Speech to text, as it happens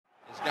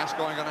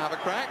Gascoigne going to have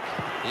a crack?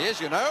 He is,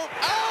 you know.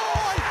 Oh,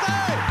 I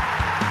say!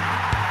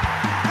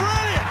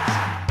 Brilliant!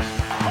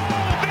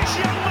 Oh,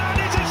 this young man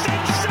is a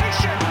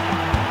sensation!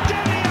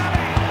 Dele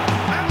Alli,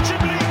 out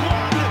of League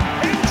One,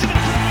 into the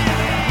Premier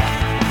League.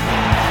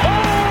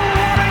 Oh,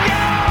 what a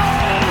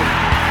goal!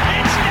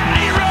 It's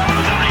Danny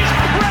Rose on his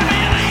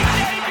Premier League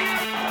debut.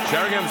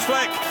 Sheringham's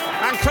flick,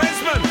 and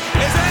Klinsmann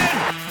is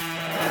in!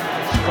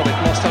 He's got it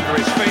lost under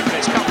his feet, and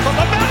it's come from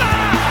the Miller!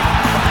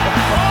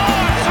 Oh,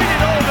 I've seen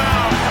it all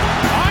now!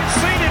 I've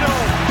seen it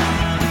all!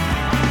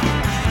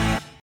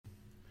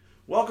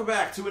 Welcome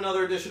back to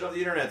another edition of the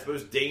Internet's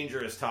most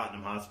dangerous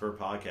Tottenham Hotspur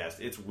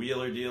podcast. It's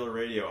Wheeler Dealer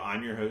Radio.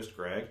 I'm your host,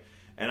 Greg,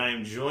 and I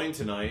am joined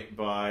tonight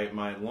by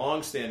my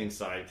long-standing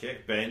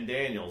sidekick, Ben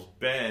Daniels.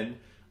 Ben,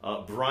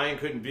 Brian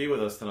couldn't be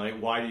with us tonight.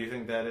 Why do you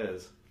think that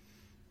is?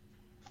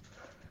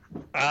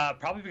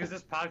 Probably because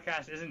this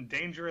podcast isn't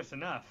dangerous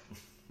enough.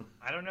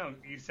 I don't know.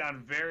 You sound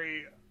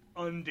very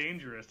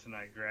undangerous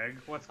tonight, Greg.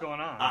 What's going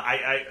on?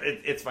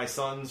 It's my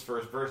son's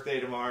first birthday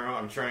tomorrow.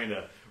 I'm trying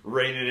to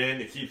rein it in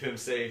to keep him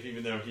safe,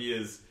 even though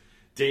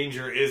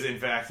danger is in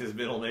fact his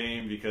middle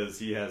name because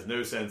he has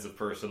no sense of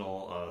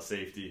personal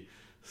safety.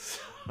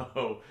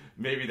 So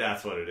maybe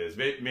that's what it is.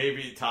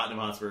 Maybe Tottenham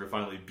Hotspur have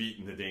finally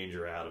beaten the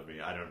danger out of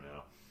me. I don't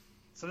know.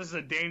 So this is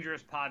a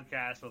dangerous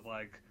podcast with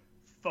like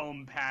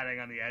foam padding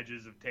on the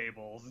edges of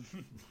tables.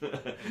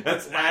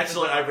 That's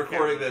actually, I'm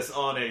recording this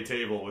on a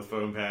table with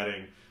foam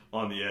padding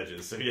on the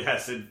edges. So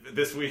yes,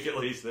 this week at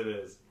least it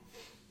is.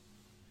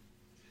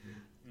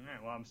 All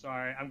right, well, I'm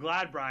sorry. I'm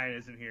glad Brian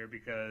isn't here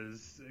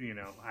because,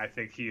 I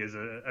think he is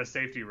a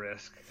safety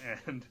risk,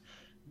 and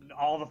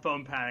all the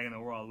foam padding in the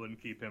world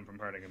wouldn't keep him from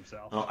hurting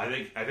himself. Oh, I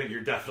think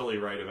you're definitely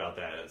right about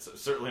that. It's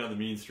certainly on the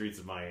mean streets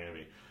of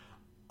Miami.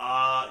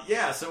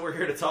 So we're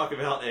here to talk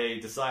about a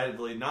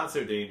decidedly not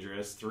so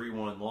dangerous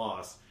 3-1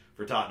 loss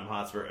for Tottenham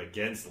Hotspur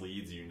against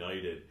Leeds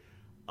United.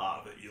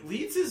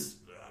 Leeds is,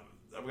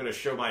 I'm going to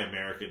show my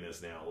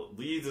Americanness now.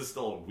 Leeds is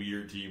still a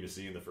weird team to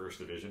see in the first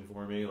division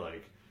for me.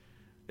 Like,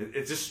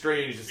 it's just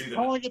strange to see them.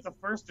 Calling it the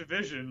first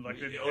division,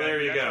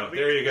 there you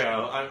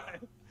go.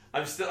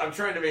 I'm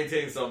trying to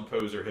maintain some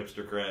poser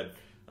hipster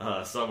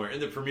cred somewhere in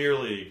the Premier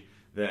League.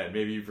 Then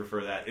maybe you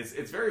prefer that.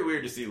 It's very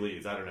weird to see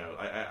Leeds. I don't know.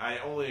 I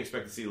only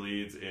expect to see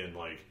Leeds in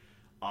like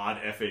odd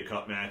FA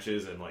Cup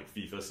matches and like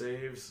FIFA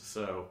saves.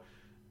 So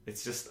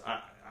it's just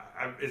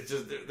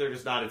they're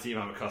just not a team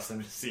I'm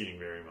accustomed to seeing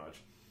very much.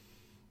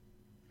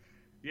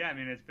 Yeah, I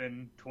mean it's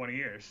been 20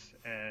 years,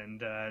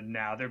 and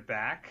now they're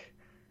back,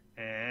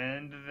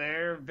 and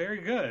they're very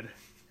good.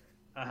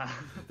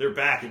 They're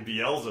back in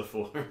Bielsa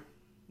form.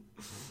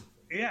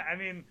 Yeah, I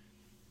mean.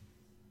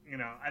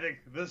 I think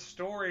the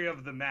story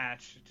of the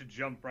match, to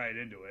jump right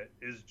into it,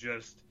 is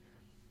just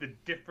the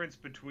difference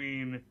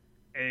between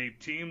a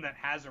team that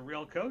has a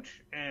real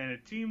coach and a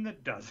team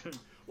that doesn't.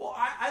 Well,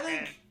 I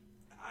think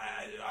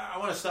I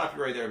want to stop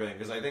you right there, Ben,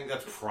 because I think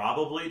that's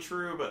probably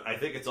true, but I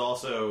think it's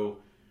also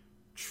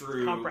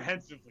true.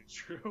 Comprehensively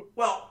true.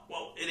 Well,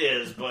 it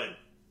is, but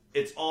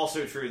it's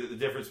also true that the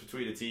difference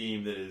between a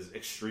team that is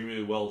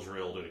extremely well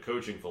drilled in a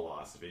coaching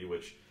philosophy,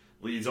 which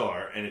Leeds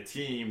are, and a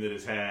team that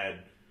has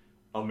had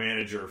a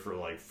manager for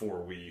like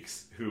 4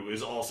 weeks who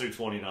is also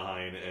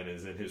 29 and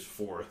is in his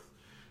fourth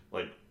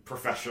like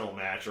professional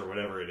match or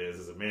whatever it is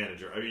as a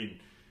manager. I mean,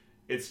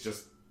 it's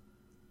just,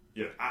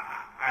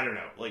 I don't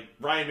know. Like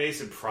Ryan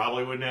Mason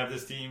probably wouldn't have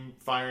this team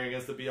firing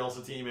against the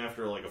Bielsa team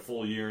after like a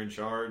full year in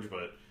charge,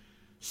 but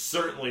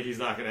certainly he's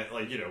not going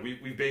to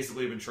we've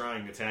basically been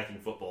trying attacking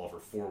football for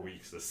 4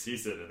 weeks this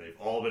season and they've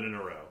all been in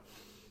a row.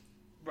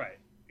 Right.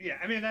 Yeah.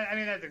 I mean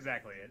that's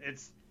exactly it.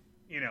 It's,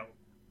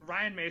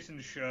 Ryan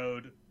Mason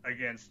showed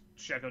against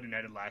Sheffield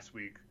United last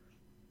week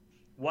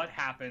what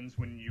happens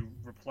when you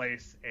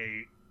replace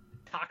a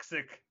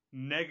toxic,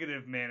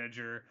 negative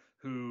manager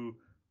who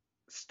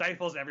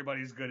stifles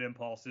everybody's good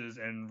impulses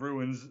and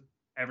ruins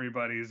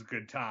everybody's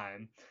good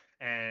time.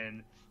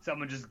 And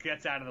someone just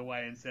gets out of the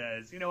way and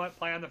says, you know what,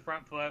 play on the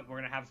front foot. We're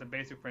going to have some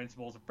basic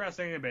principles of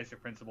pressing and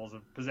basic principles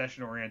of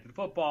possession-oriented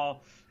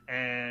football.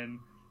 And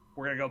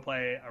we're going to go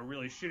play a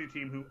really shitty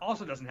team who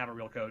also doesn't have a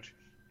real coach.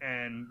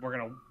 And we're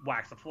going to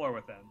wax the floor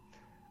with them.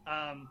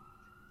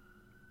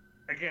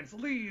 Against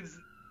Leeds,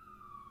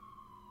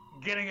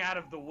 getting out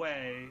of the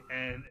way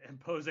and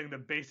imposing the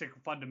basic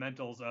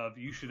fundamentals of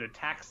you should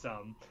attack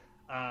some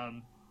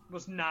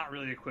was not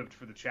really equipped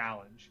for the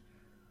challenge.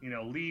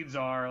 Leeds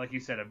are, like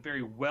you said, a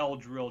very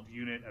well-drilled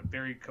unit, a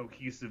very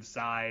cohesive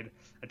side,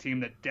 a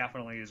team that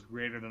definitely is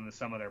greater than the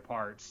sum of their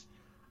parts.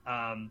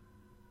 And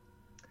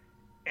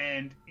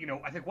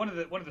I think one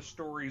of the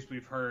stories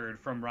we've heard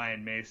from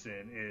Ryan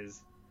Mason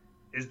is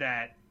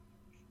that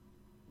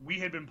we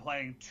had been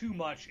playing too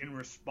much in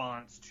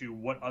response to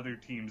what other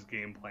teams'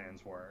 game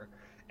plans were.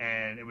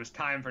 And it was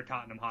time for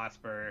Tottenham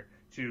Hotspur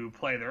to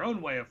play their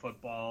own way of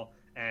football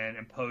and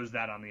impose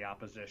that on the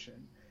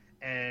opposition.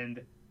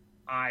 And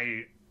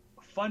I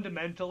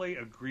fundamentally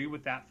agree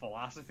with that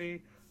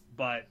philosophy,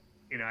 but,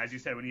 as you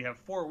said, when you have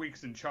 4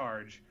 weeks in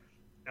charge,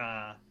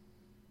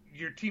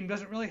 your team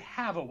doesn't really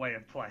have a way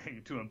of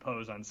playing to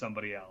impose on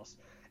somebody else.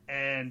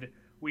 and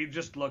we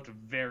just looked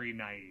very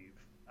naive.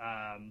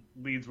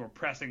 Leeds were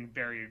pressing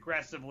very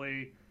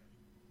aggressively.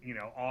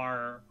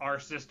 Our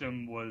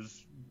system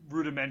was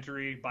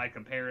rudimentary by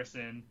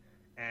comparison,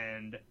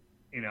 and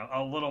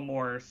a little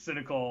more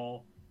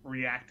cynical,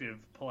 reactive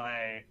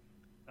play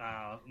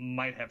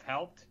might have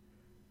helped.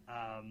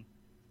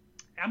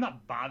 I'm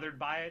not bothered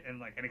by it in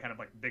like any kind of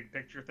like big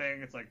picture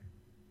thing. It's like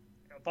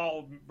if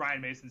all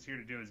Ryan Mason's here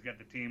to do is get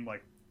the team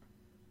like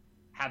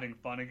having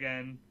fun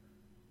again,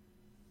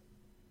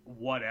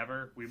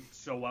 whatever. We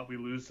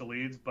lose to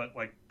Leeds, but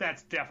like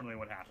that's definitely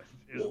what happened.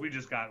 We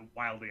just got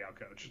wildly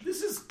outcoached.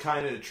 This is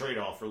kind of the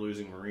trade-off for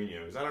losing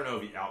Mourinho. Because I don't know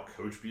if he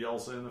outcoached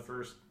Bielsa in the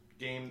first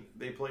game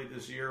they played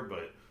this year,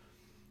 but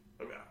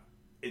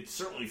it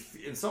certainly,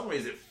 in some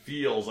ways, it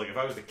feels like if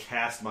I was to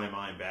cast my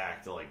mind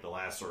back to like the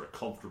last sort of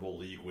comfortable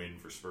league win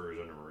for Spurs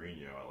under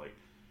Mourinho,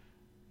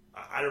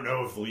 I don't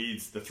know if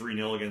Leeds, the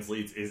 3-0 against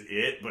Leeds is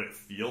it, but it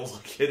feels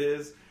like it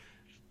is.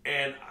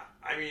 And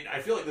I mean, I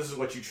feel like this is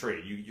what you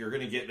trade. You're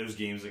going to get those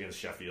games against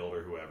Sheffield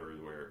or whoever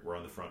where we're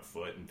on the front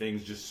foot and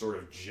things just sort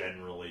of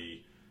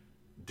generally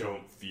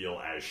don't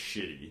feel as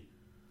shitty,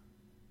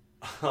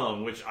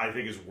 which I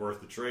think is worth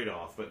the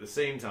trade-off. But at the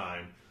same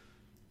time,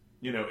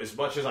 as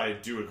much as I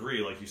do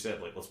agree, like you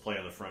said, like let's play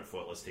on the front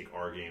foot, let's take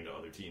our game to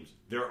other teams.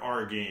 There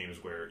are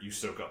games where you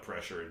soak up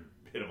pressure and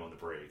hit them on the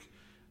break,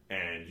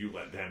 and you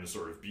let them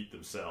sort of beat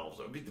themselves.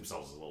 Beat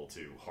themselves is a little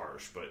too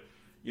harsh, but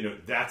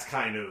that's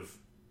kind of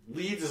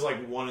Leeds is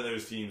like one of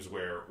those teams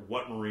where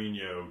what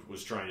Mourinho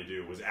was trying to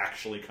do was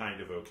actually kind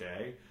of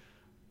okay.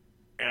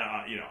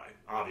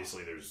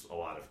 Obviously there's a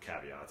lot of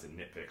caveats and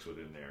nitpicks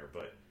within there,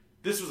 but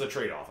this was a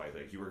trade-off. I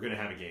think you were going to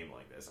have a game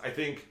like this. I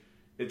think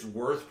it's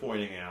worth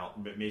pointing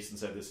out, but Mason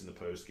said this in the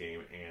post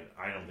game, and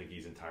I don't think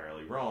he's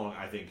entirely wrong.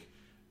 I think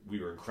we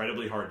were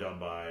incredibly hard done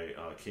by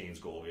Kane's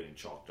goal getting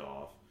chalked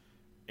off,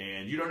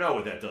 and you don't know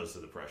what that does to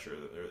the pressure,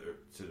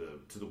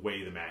 to the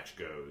way the match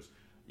goes.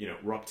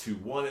 We're up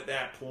 2-1 at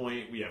that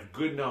point. We have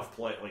good enough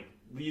play. Like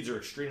Leeds are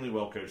extremely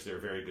well coached. They're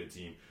a very good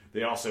team.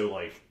 They also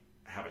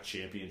have a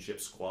championship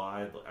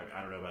squad.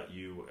 I don't know about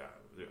you.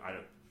 I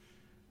don't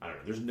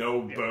know. There's no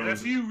bones.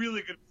 There's a few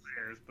really good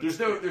players.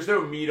 But there's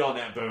no meat on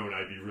that bone.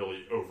 I'd be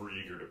really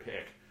overeager to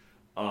pick.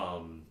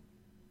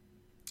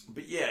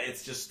 But yeah,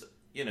 it's just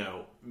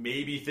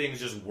maybe things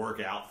just work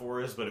out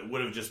for us. But it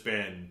would have just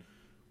been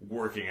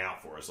working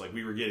out for us. Like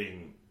we were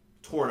getting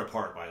torn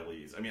apart by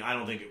Leeds. I mean, I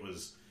don't think it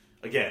was.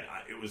 Again,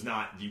 it was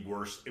not the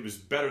worst. It was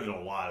better than a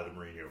lot of the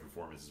Mourinho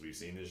performances we've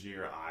seen this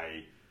year.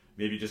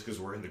 Maybe just because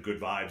we're in the good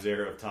vibes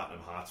era of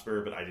Tottenham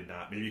Hotspur, but I did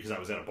not. Maybe because I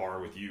was at a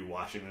bar with you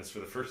watching this for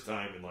the first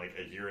time in like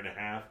a year and a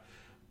half.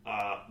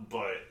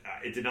 But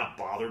it did not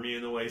bother me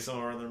in the way some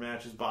of our other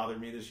matches bothered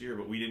me this year.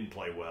 But we didn't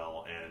play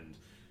well, and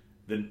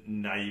the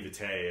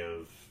naivete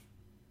of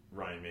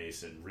Ryan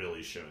Mason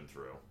really shone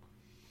through.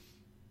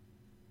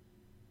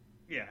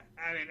 Yeah,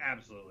 I mean,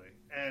 absolutely.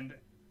 And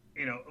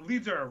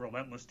Leeds are a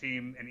relentless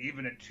team, and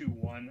even at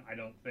 2-1, I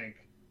don't think,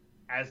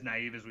 as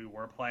naive as we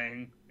were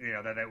playing,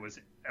 that it was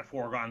a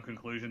foregone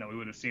conclusion that we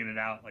would have seen it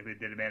out. Like they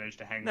did manage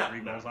to hang 3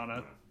 goals on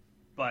us,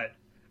 but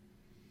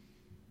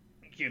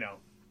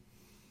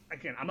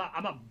again, I'm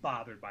not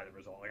bothered by the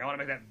result. Like I want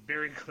to make that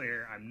very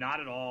clear. I'm not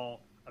at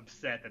all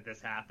upset that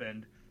this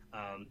happened.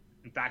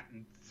 In fact,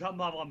 on some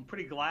level, I'm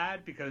pretty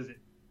glad because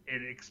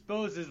it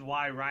exposes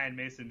why Ryan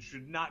Mason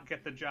should not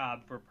get the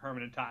job for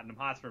permanent Tottenham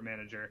Hotspur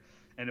manager.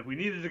 And if we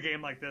needed a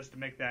game like this to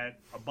make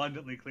that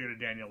abundantly clear to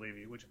Daniel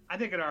Levy, which I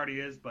think it already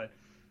is, but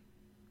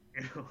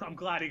I'm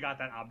glad he got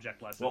that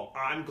object lesson. Well,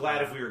 I'm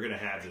glad if we were going to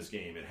have this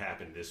game, it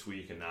happened this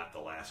week and not the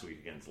last week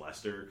against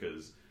Leicester,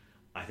 because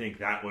I think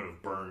that would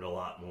have burned a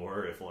lot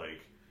more if,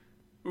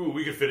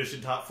 we could finish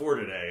in top 4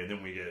 today, and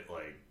then we get,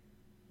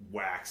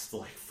 waxed,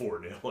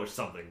 4-0 or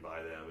something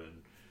by them,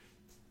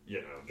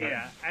 and,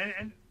 Yeah,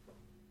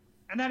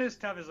 and that is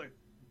tough,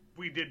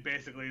 we did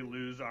basically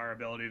lose our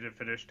ability to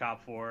finish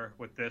top 4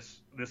 with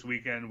this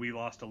weekend. We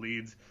lost to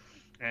Leeds,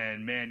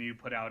 and Man U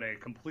put out a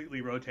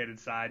completely rotated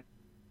side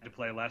to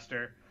play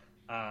Leicester,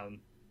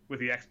 with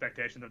the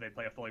expectation that they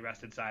play a fully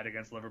rested side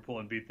against Liverpool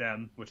and beat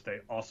them, which they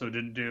also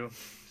didn't do.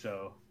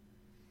 So,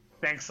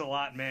 thanks a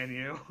lot, Man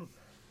U.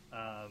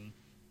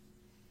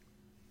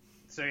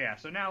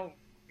 So now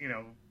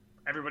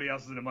everybody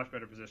else is in a much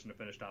better position to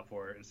finish top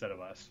 4 instead of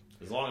us.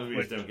 As long as we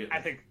just don't get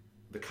I think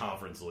the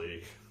Conference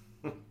League.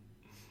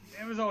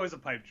 It was always a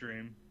pipe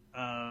dream.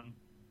 But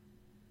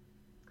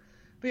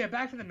yeah,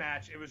 back to the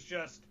match. It was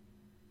just,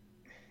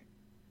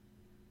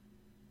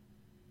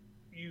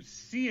 you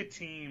see a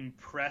team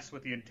press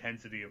with the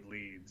intensity of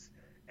Leeds,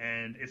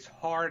 and it's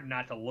hard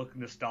not to look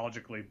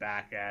nostalgically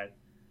back at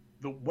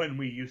when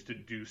we used to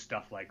do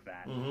stuff like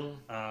that.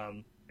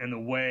 Mm-hmm. And the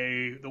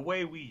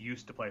way we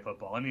used to play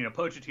football. And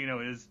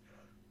Pochettino is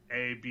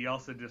a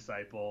Bielsa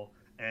disciple,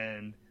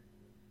 and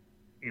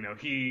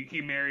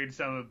he married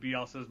some of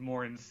Bielsa's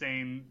more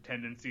insane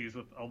tendencies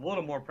with a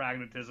little more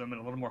pragmatism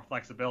and a little more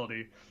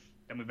flexibility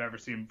than we've ever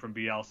seen from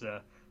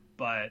Bielsa.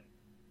 But,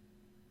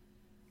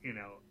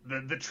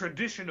 the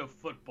tradition of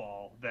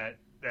football that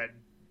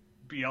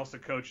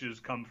Bielsa coaches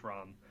come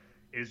from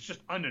is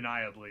just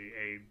undeniably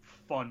a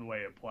fun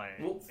way of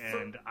playing.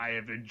 And I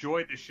have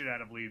enjoyed the shit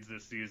out of Leeds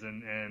this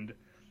season, and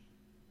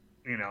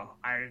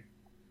I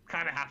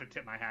kind of have to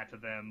tip my hat to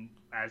them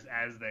as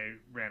they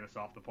ran us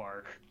off the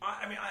park.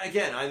 I mean,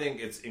 again, I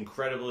think it's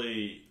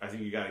incredibly. I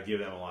think you got to give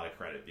them a lot of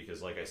credit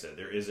because, like I said,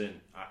 there isn't.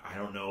 I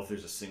don't know if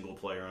there's a single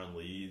player on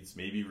Leeds,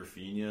 maybe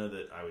Rafinha,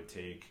 that I would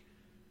take.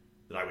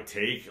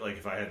 Like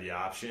if I had the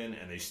option,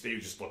 and they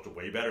just looked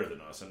way better than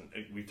us. And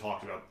we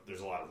talked about there's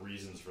a lot of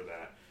reasons for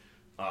that.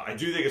 I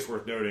do think it's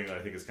worth noting that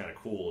I think it's kind of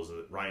cool is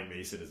that Ryan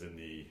Mason is in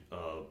the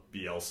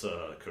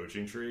Bielsa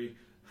coaching tree,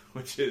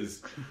 which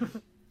is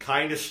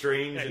kind of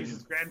strange. Yeah, he's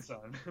his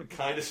grandson.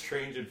 Kind of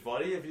strange and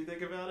funny if you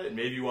think about it. And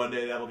maybe one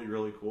day that'll be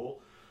really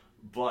cool.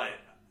 But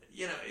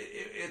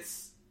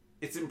it's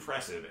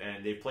impressive,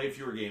 and they've played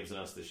fewer games than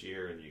us this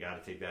year, and you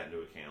got to take that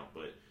into account.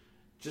 But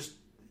just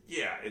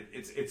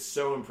it's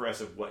so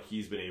impressive what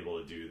he's been able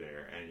to do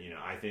there. And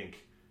I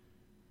think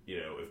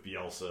if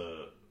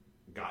Bielsa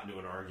got into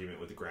an argument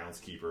with the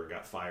groundskeeper and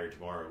got fired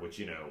tomorrow, which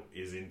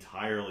is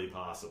entirely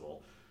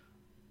possible,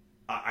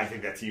 I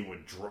think that team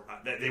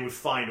they would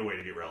find a way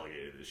to get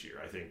relegated this year.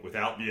 I think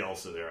without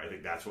Bielsa there, I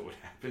think that's what would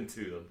happen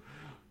to them.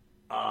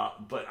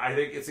 But I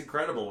think it's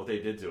incredible what they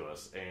did to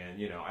us, and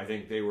I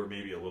think they were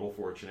maybe a little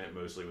fortunate,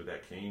 mostly with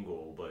that Kane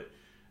goal, but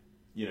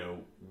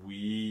they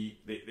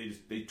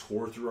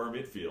tore through our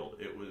midfield.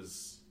 It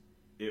was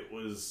and it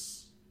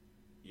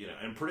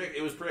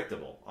was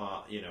predictable.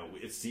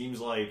 It seems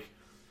like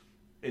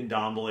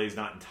Ndombele is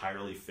not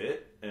entirely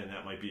fit, and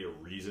that might be a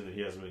reason that he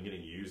hasn't been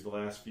getting used the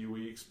last few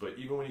weeks. But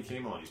even when he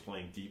came on, he's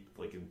playing deep,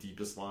 like in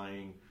deepest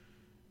lying.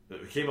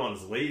 He came on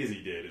as late as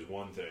he did is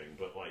one thing,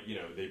 but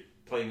they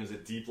play him as a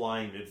deep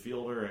lying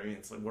midfielder. I mean,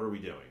 it's like, what are we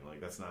doing? Like,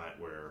 that's not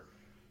where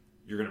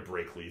you're going to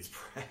break Leeds'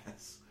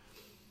 press.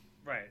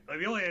 Right. Like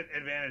the only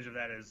advantage of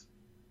that is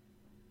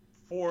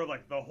for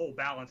the whole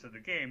balance of the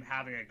game,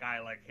 having a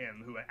guy like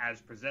him who,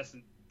 as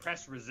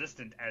press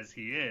resistant as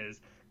he is,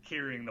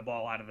 carrying the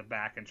ball out of the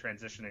back and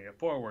transitioning it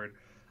forward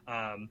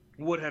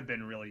would have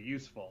been really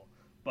useful.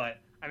 But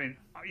I mean,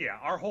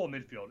 our whole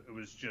midfield, it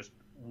was just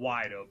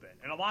wide open,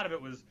 and a lot of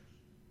it was,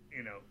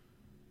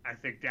 I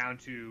think down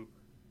to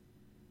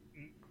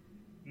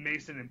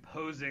Mason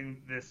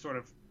imposing this sort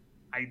of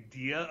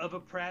idea of a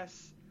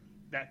press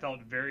that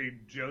felt very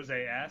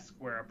Jose-esque,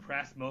 where a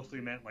press mostly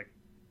meant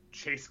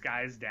chase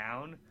guys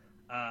down.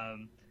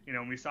 And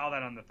we saw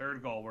that on the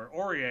third goal where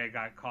Aurier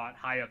got caught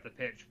high up the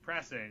pitch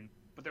pressing,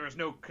 but there was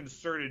no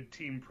concerted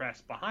team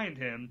press behind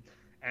him,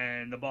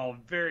 and the ball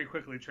very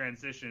quickly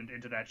transitioned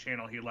into that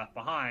channel he left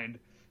behind,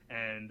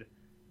 and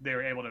they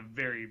were able to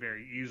very,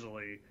 very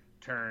easily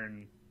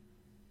turn,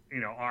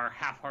 our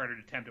half-hearted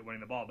attempt at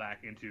winning the ball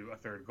back into a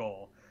third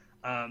goal.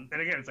 And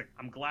again, it's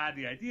I'm glad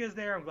the idea is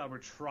there. I'm glad we're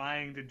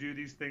trying to do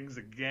these things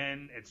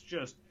again. It's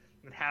just,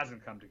 it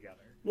hasn't come together.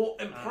 Well,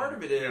 and part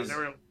of it is,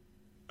 I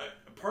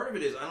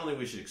don't think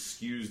we should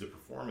excuse the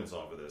performance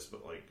off of this,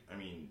 but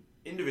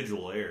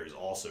individual errors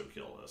also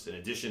killed us, in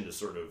addition to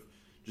sort of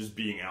just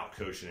being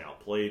outcoached and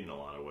outplayed in a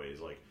lot of ways.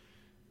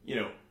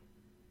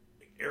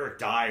 Eric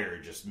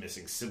Dyer just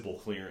missing simple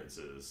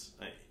clearances.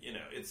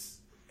 It's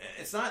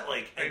not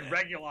like... And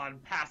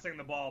Reguilon passing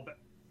the ball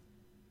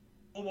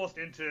almost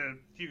into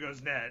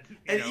Hugo's net.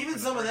 And even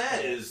some of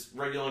that is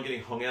Reguilon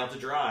getting hung out to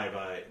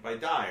dry by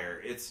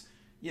Dyer. It's,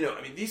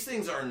 these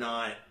things are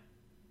not,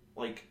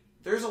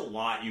 there's a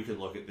lot you can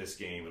look at this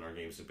game and our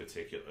games in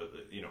particular,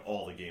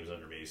 all the games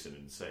under Mason,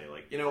 and say,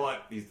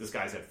 this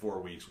guy's had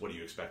 4 weeks. What do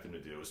you expect him to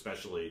do?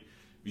 Especially if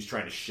he's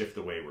trying to shift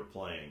the way we're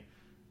playing.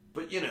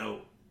 But, Reguilon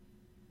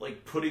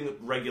putting the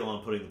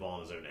ball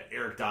in his own net,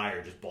 Eric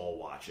Dyer just ball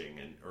watching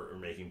or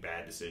making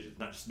bad decisions,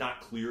 not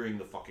clearing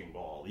the fucking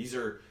ball. These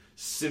are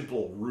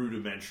simple,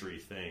 rudimentary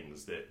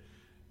things that,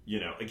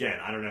 again,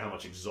 I don't know how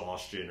much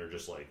exhaustion or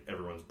just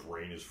everyone's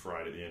brain is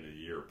fried at the end of the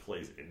year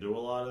plays into a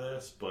lot of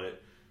this,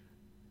 but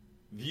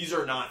these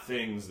are not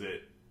things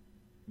that,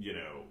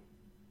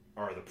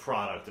 are the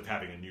product of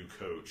having a new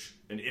coach,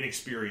 an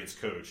inexperienced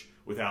coach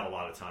without a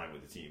lot of time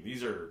with the team.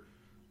 These are,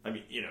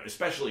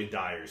 especially in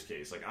Dyer's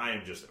case, I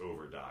am just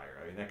over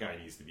Dyer. That guy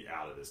needs to be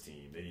out of this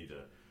team. They need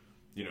to,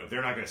 if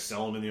they're not going to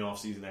sell him in the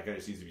offseason, that guy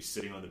just needs to be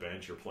sitting on the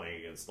bench or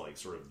playing against,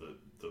 sort of the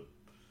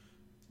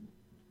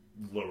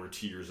lower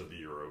tiers of the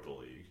Europa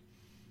League.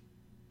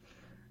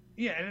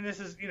 Yeah, and this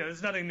is,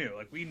 it's nothing new.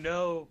 We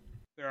know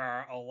there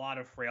are a lot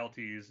of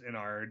frailties in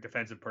our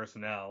defensive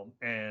personnel,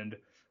 and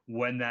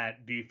when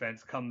that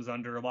defense comes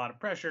under a lot of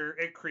pressure,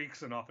 it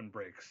creaks and often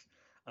breaks.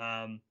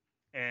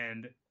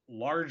 And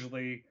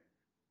largely,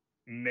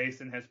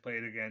 Mason has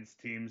played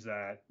against teams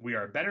that we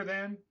are better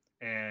than,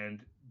 and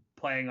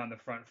playing on the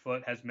front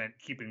foot has meant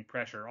keeping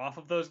pressure off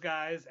of those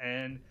guys,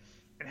 and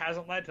it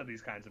hasn't led to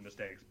these kinds of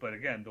mistakes. But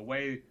again, the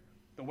way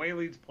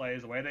Leeds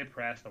plays, the way they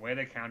press, the way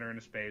they counter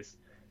into space,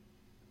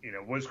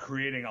 was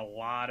creating a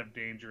lot of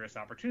dangerous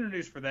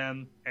opportunities for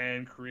them,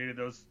 and created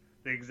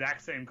the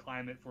exact same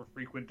climate for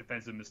frequent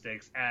defensive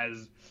mistakes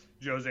as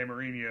Jose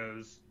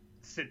Mourinho's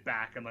sit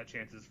back and let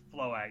chances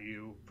flow at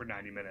you for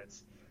 90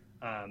 minutes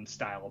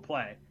style of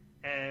play.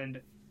 And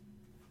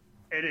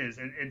it is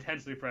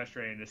intensely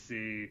frustrating to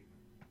see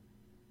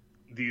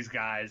these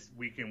guys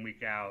week in,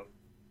 week out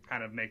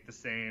kind of make the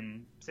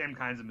same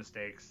kinds of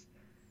mistakes,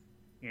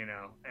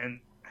 and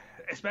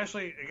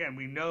especially, again,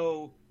 we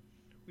know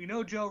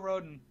Joe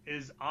Roden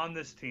is on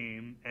this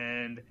team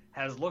and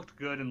has looked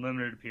good in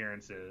limited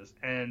appearances,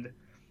 and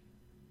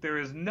there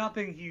is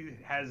nothing he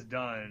has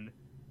done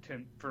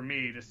for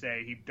me to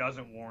say he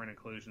doesn't warrant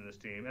inclusion in this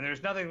team, and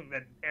there's nothing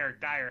that Eric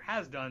Dyer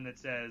has done that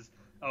says,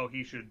 oh,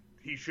 he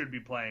should be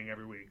playing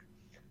every week,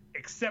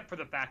 except for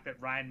the fact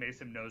that Ryan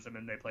Mason knows him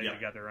and they play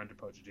together under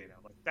Pochettino.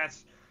 Like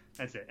that's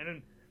it. And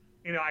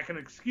then, I can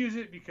excuse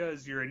it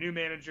because you're a new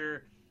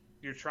manager,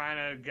 you're trying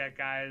to get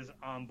guys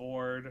on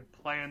board,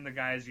 playing the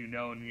guys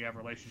and you have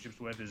relationships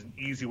with is an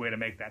easy way to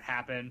make that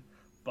happen.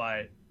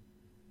 But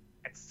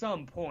at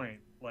some point,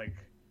 like,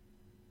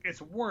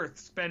 it's worth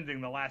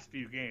spending the last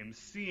few games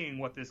seeing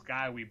what this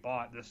guy we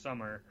bought this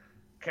summer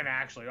can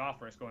actually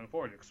offer us going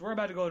forward. Because we're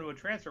about to go into a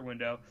transfer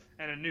window,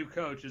 and a new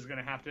coach is going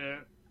to have to,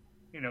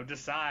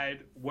 decide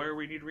where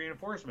we need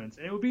reinforcements.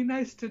 And it would be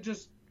nice to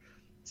just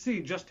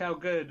see just how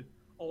good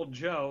old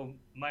Joe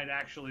might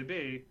actually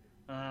be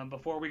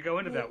before we go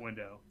into that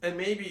window. And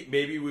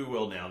maybe we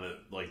will now that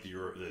like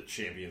the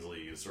Champions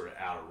League is sort of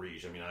out of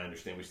reach. I mean, I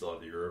understand we still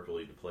have the Europa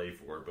League to play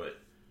for, but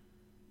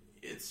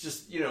it's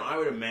just, I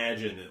would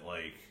imagine that,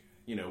 like,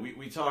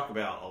 we talk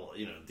about,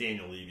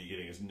 Daniel Levy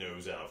getting his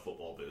nose out of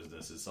football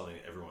business is something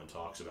that everyone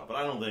talks about. But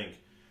I don't think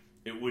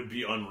it would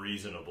be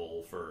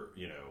unreasonable for,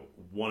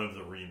 one of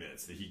the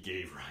remits that he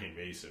gave Ryan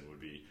Mason would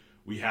be,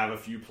 we have a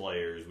few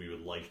players we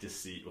would like to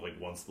see, like,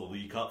 once the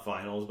League Cup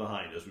final is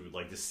behind us, we would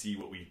like to see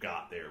what we've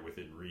got there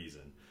within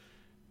reason.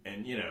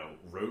 And,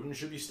 Roden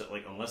should be,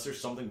 unless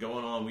there's something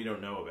going on we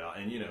don't know about.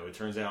 And, it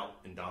turns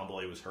out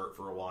Ndombele was hurt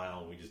for a while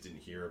and we just didn't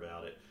hear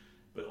about it.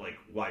 But, like,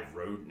 why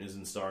Roden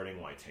isn't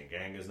starting, why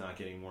Tanganga's not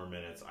getting more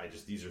minutes,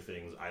 these are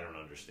things I don't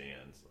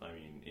understand. I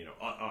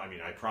mean,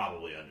 I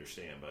probably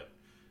understand, but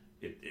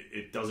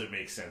it doesn't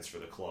make sense for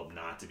the club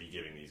not to be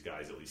giving these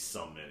guys at least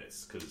some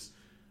minutes. Because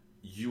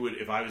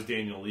if I was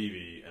Daniel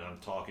Levy and I'm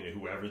talking to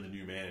whoever the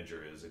new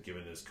manager is,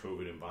 given this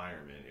COVID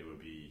environment, it would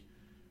be,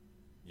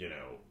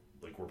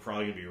 like, we're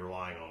probably going to be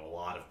relying on a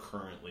lot of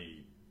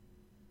currently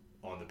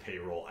on the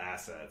payroll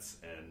assets,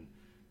 and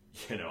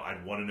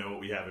I'd want to know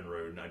what we have in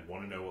Roden. I'd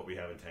want to know what we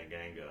have in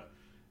Tanganga,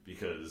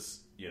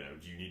 because, do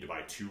you need to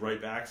buy 2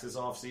 right backs this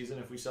offseason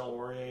if we sell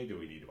Aurier? Do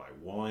we need to buy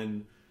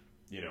 1?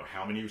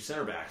 How many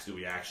center backs do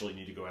we actually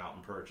need to go out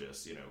and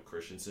purchase?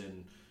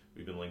 Christensen,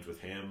 we've been linked with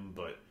him,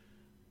 but,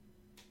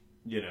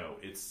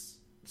 it's...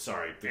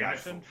 Sorry. The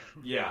Anderson?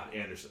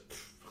 Anderson.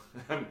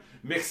 I'm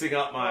mixing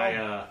up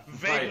my...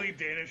 vaguely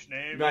Danish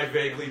name. My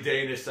vaguely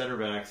Danish center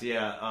backs,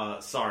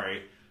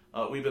 sorry.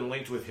 We've been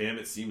linked with him.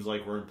 It seems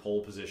like we're in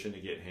pole position to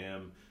get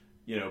him.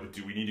 But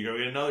do we need to go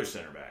get another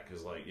center back?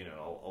 Because, like,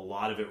 a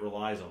lot of it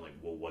relies on, like,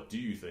 well, what do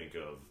you think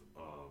of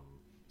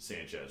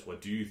Sanchez?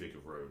 What do you think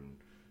of Roden?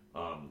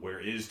 Where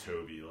is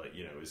Toby? Like,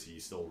 is he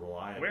still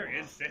reliable? Where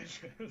is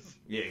Sanchez?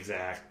 Yeah,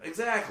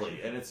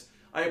 exactly. And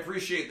I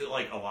appreciate that,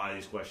 like, a lot of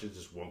these questions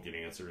just won't get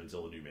answered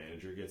until the new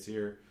manager gets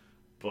here.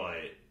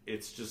 But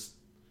it's just,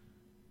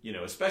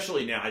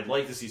 especially now, I'd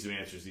like to see some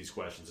answers to these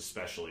questions,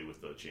 especially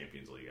with the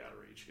Champions League out of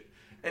reach.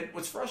 And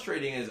what's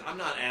frustrating is I'm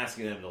not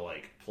asking them to,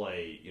 like,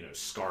 play,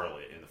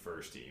 Scarlet in the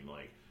first team.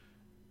 Like,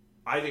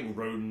 I think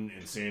Roden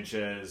and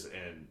Sanchez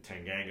and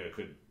Tanganga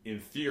could, in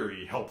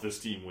theory, help this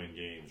team win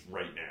games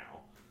right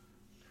now.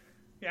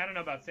 Yeah, I don't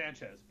know about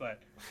Sanchez,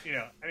 but,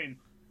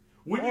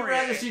 Wouldn't you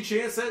rather see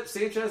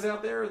Sanchez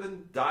out there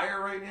than Dyer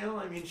right now?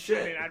 I mean,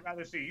 shit. I'd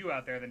rather see you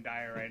out there than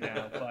Dyer right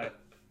now, but...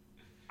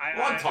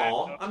 I'm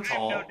tall. I'm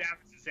no doubt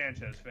he's a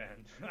Sanchez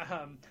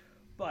fan.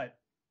 But,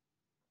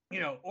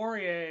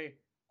 Aurier...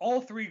 All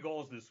 3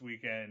 goals this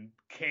weekend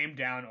came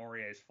down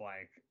Aurier's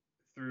flank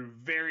through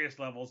various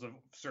levels of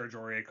Serge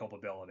Aurier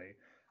culpability.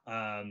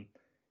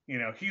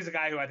 He's a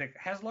guy who I think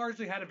has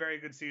largely had a very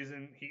good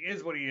season. He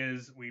is what he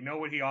is. We know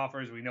what he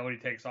offers. We know what he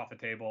takes off the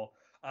table.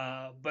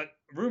 But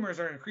rumors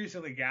are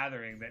increasingly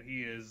gathering that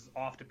he is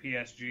off to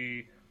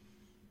PSG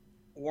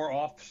or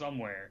off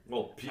somewhere.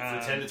 Well, for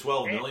 10 to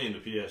 12 million to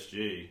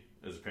PSG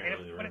is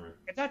apparently the rumor.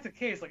 If that's the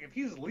case, like, if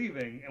he's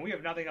leaving and we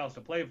have nothing else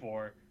to play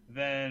for,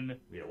 then...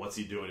 Yeah, what's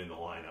he doing in the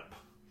lineup?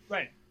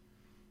 Right.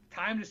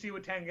 Time to see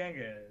what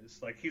Tanganga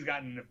is. Like, he's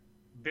gotten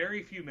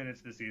very few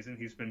minutes this season.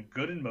 He's been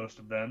good in most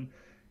of them.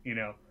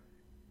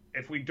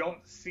 If we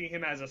don't see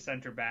him as a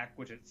center back,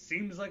 which it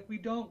seems like we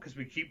don't because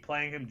we keep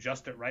playing him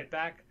just at right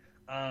back,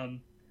 as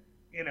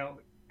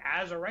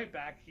a right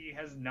back, he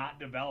has not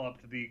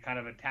developed the kind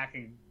of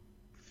attacking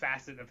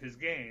facet of his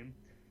game.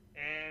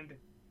 And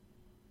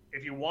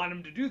if you want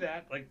him to do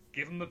that, like,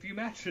 give him a few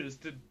matches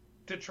to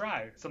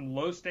try. Some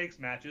low-stakes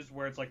matches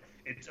where it's like,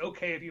 it's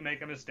okay if you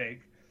make a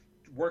mistake.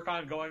 Work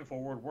on going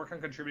forward. Work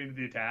on contributing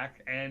to the attack.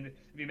 And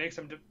if you make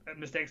some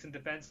mistakes in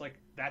defense, like,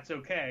 that's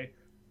okay.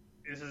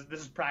 This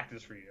is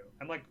practice for you.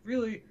 I'm like,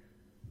 really,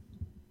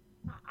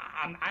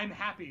 I'm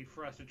happy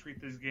for us to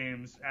treat these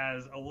games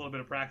as a little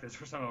bit of practice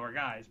for some of our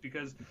guys,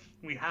 because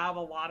we have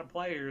a lot of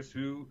players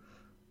who,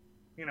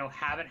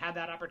 haven't had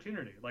that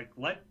opportunity. Like,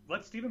 let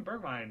Steven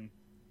Bergwijn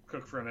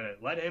cook for a minute.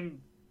 Let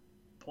him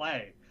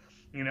play.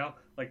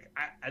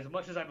 As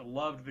much as I've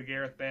loved the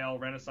Gareth Bale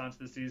renaissance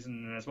this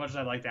season, and as much as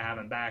I'd like to have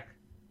him back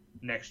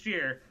next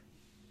year,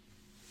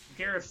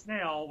 Gareth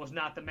Snail was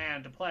not the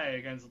man to play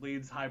against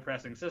Leeds'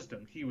 high-pressing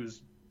system. He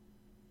was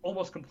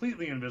almost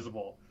completely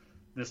invisible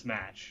this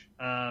match.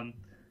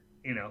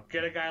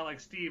 Get a guy like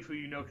Steve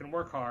who can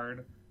work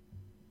hard,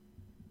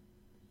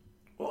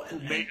 who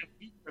made a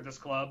beat for this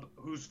club,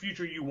 whose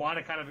future you want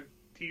to kind of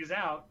tease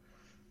out.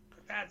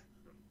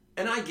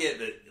 And I get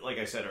that, like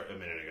I said a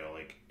minute ago,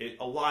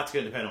 a lot's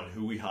going to depend on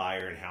who we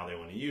hire and how they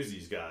want to use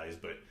these guys,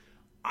 but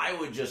I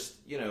would just,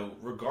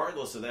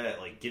 regardless of that,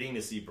 getting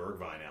to see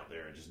Bergwijn out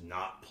there and just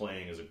not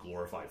playing as a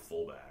glorified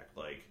fullback,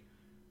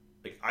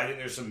 I think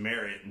there's some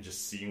merit in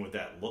just seeing what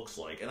that looks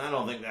like. And I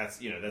don't think that's,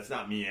 that's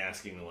not me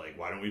asking,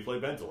 why don't we play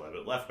Bentaleb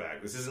at left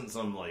back? This isn't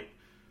some,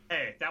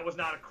 Hey, that was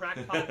not a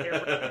crackpot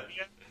idea.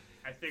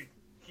 I think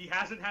he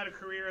hasn't had a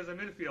career as a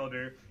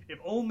midfielder. If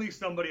only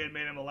somebody had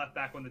made him a left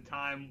back when the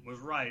time was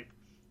right,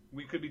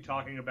 we could be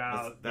talking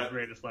about the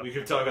greatest left back. We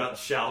could talk about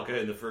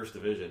Schalke in the first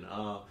division.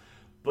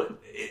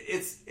 But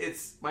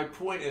it's my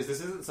point is,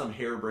 this isn't some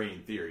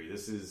harebrained theory.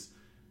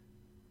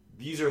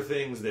 These are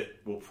things that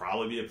will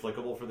probably be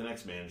applicable for the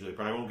next manager. They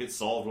probably won't get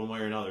solved one way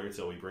or another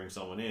until we bring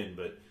someone in.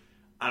 But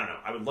I don't know.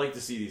 I would like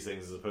to see these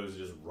things as opposed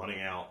to just running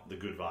out the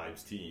good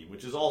vibes team,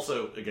 which is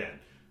also, again,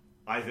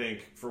 I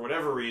think for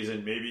whatever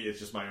reason, maybe it's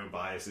just my own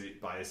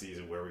biases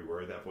and where we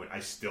were at that point. I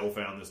still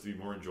found this to be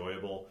more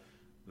enjoyable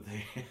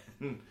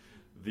than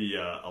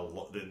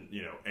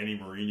any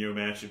Mourinho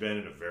match had been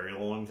in a very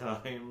long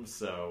time.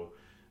 So.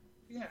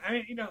 Yeah, I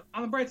mean,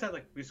 on the bright side,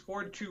 we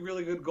scored 2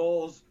 really good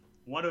goals.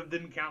 One of them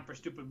didn't count for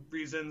stupid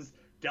reasons.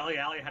 Dele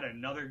Alli had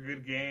another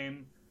good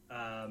game.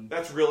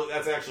 That's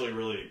actually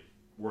really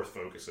worth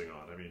focusing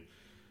on. I mean,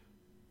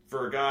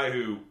 for a guy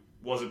who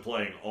wasn't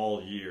playing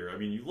all year, I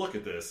mean, you look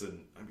at this,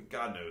 and I mean,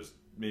 God knows,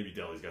 maybe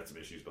Dele's got some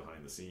issues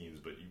behind the scenes,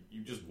 but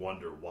you just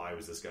wonder, why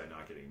was this guy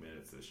not getting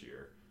minutes this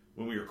year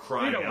when we were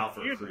crying out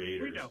for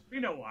creators? We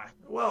know why.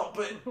 Well,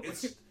 but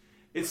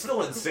it's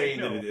still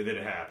insane that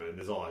it happened.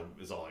 Is all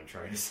I'm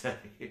trying to say.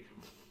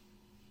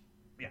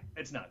 Yeah,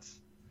 it's nuts.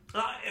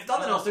 If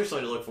nothing else, there's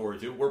something to look forward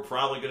to. We're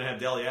probably going to have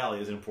Dele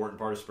Alli as an important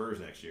part of Spurs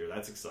next year.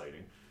 That's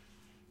exciting.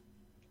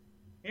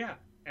 Yeah,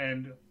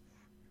 and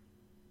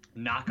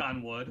knock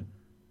on wood,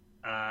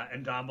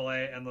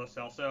 Ndombele and Lo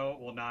Celso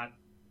will not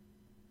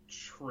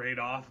trade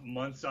off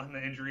months on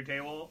the injury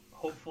table,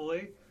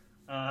 hopefully.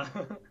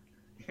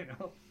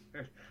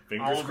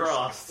 Fingers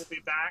crossed. Will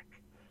be back.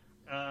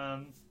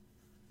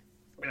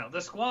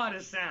 The squad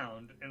is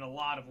sound in a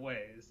lot of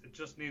ways. It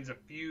just needs a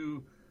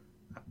few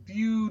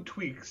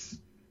tweaks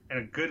and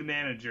a good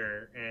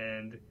manager,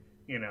 and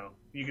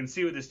you can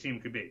see what this team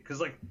could be.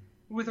 Because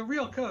with a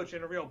real coach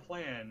and a real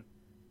plan,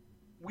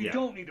 we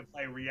don't need to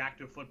play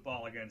reactive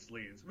football against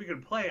Leeds. We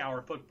can play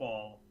our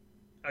football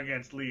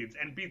against Leeds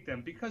and beat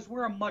them because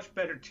we're a much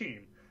better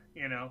team.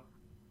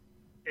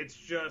 It's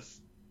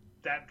just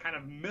that kind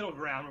of middle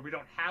ground where we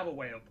don't have a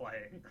way of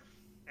playing,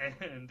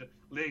 and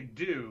they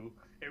do.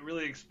 It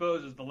really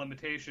exposes the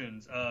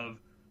limitations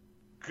of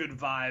good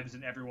vibes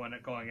and everyone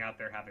going out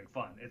there having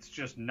fun. It's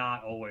just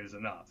not always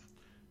enough.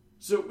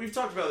 So we've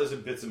talked about this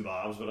in bits and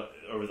bobs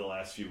over the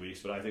last few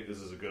weeks, but I think this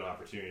is a good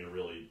opportunity to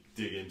really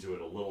dig into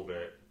it a little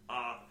bit.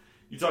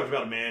 You talked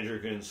about a manager who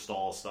can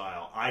install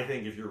style. I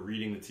think if you're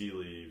reading the tea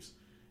leaves,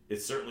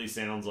 it certainly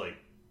sounds like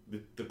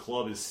the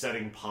club is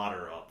setting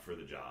Potter up for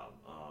the job.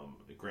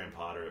 Graham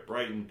Potter at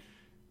Brighton,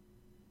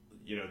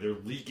 they're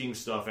leaking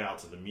stuff out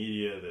to the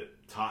media that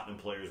Tottenham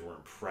players were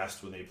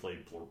impressed when they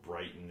played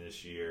Brighton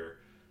this year.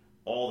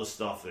 All the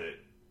stuff that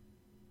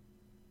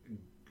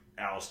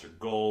Alistair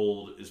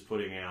Gold is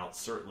putting out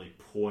certainly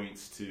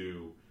points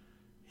to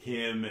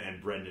him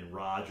and Brendan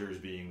Rodgers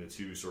being the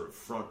two sort of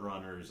front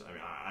runners. I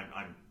mean,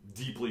 I'm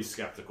deeply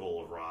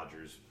skeptical of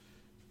Rodgers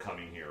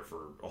coming here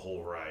for a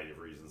whole variety of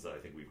reasons that I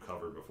think we've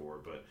covered before.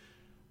 But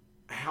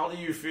how do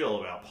you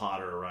feel about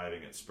Potter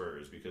arriving at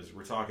Spurs? Because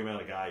we're talking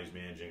about a guy who's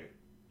managing,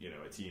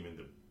 a team in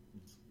the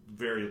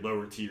very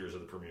lower tiers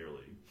of the Premier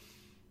League.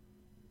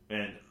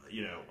 And,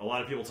 a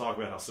lot of people talk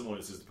about how similar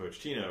this is to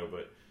Pochettino,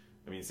 but,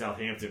 I mean,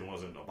 Southampton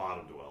wasn't a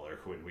bottom dweller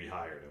when we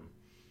hired him.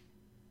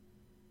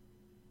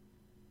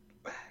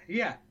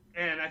 Yeah,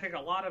 and I think a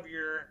lot of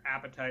your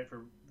appetite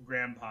for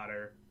Graham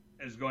Potter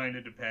is going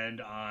to depend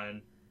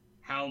on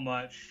how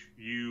much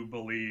you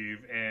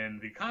believe in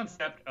the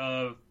concept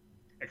of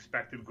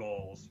expected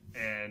goals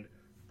and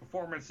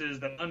performances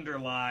that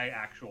underlie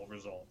actual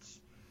results.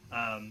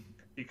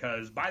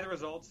 Because by the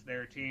results,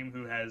 they're a team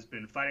who has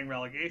been fighting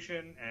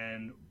relegation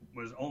and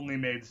was only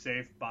made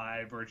safe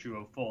by virtue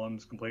of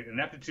Fulham's complete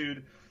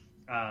ineptitude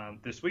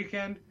this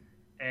weekend.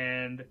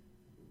 And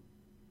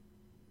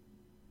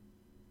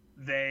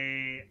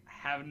they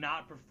have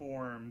not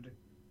performed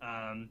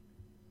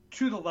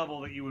to the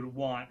level that you would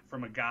want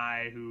from a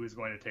guy who is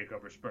going to take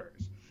over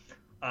Spurs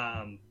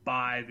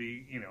by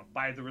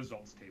the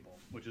results table,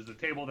 which is a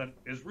table that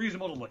is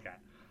reasonable to look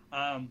at.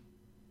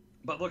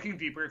 But looking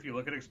deeper, if you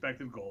look at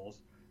expected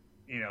goals,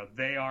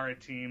 they are a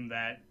team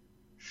that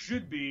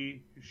should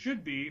be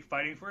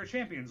fighting for a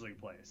Champions League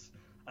place.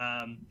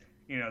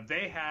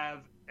 They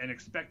have an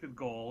expected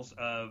goals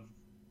of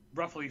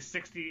roughly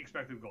 60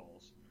 expected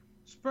goals.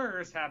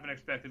 Spurs have an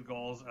expected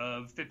goals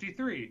of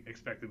 53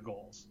 expected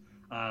goals.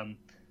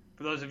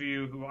 For those of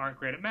you who aren't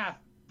great at math,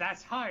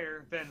 that's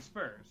higher than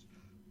Spurs.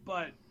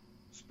 But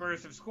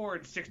Spurs have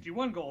scored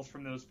 61 goals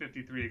from those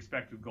 53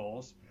 expected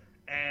goals,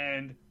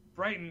 and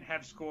Brighton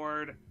have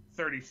scored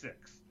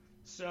 36.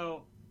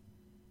 So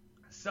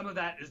some of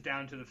that is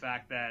down to the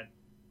fact that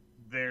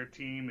their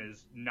team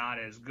is not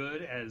as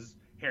good as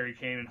Harry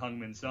Kane and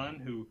Heung-min Son,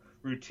 who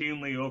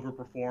routinely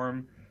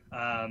overperform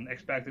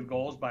expected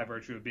goals by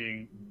virtue of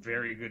being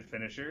very good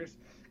finishers.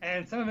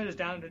 And some of it is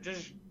down to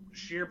just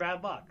sheer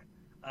bad luck.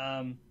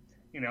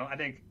 I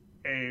think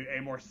a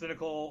more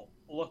cynical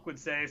look would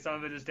say some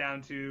of it is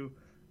down to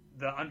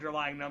the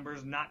underlying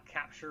numbers not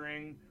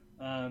capturing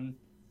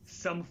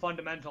some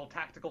fundamental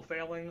tactical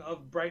failing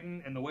of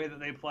Brighton and the way that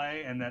they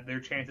play, and that their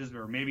chances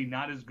are maybe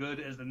not as good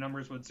as the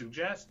numbers would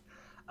suggest.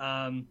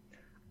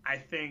 I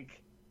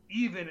think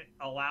even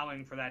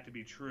allowing for that to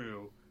be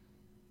true,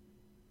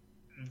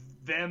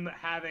 them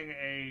having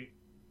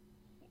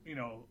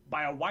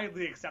by a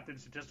widely accepted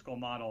statistical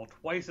model,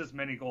 twice as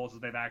many goals as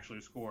they've actually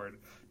scored,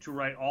 to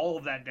write all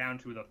of that down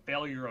to the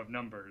failure of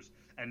numbers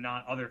and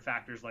not other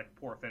factors like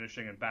poor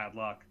finishing and bad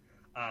luck,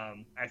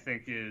 I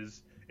think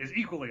is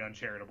equally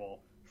uncharitable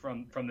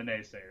from the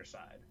naysayer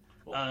side.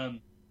 Well,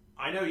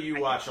 I know you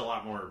watch a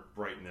lot more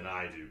Brighton than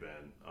I do,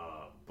 Ben,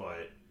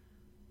 but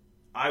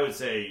I would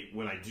say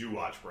when I do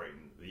watch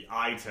Brighton, the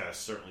eye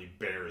test certainly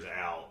bears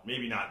out,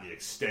 maybe not the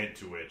extent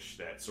to which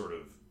that sort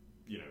of,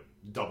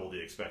 double the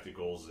expected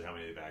goals is how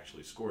many they've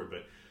actually scored,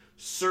 but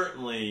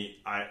certainly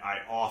I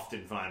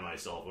often find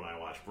myself when I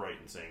watch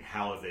Brighton saying,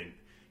 how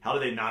do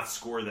they not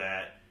score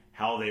that?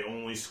 How they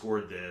only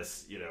scored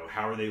this?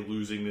 How are they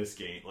losing this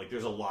game? Like,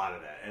 there's a lot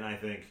of that, and I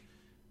think,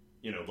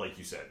 like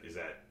you said, is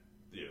that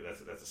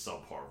that's a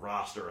subpar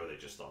roster? Are they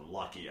just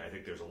unlucky? I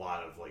think there's a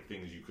lot of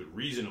things you could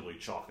reasonably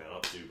chalk that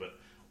up to, but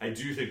I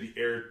do think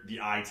the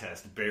eye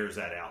test bears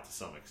that out to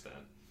some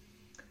extent.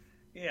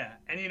 Yeah,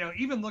 and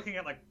even looking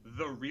at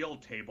the real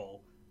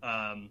table,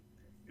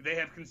 they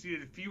have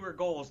conceded fewer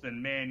goals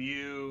than Man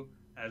U,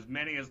 as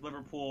many as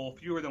Liverpool,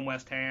 fewer than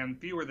West Ham,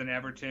 fewer than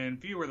Everton,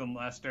 fewer than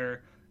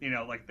Leicester.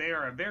 They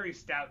are a very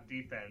stout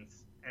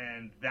defense,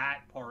 and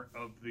that part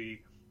of the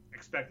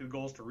expected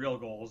goals to real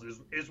goals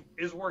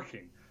is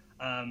working.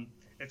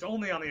 It's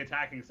only on the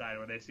attacking side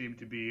where they seem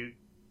to be,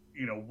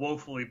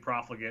 woefully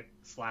profligate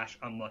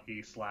 /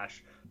 unlucky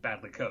 /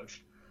 badly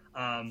coached.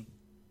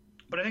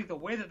 But I think the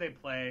way that they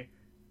play,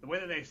 the way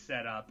that they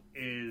set up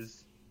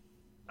is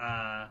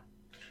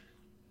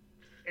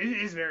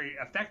very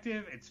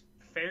effective. It's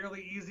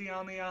fairly easy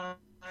on the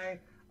eye.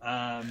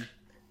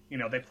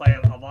 They play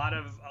a lot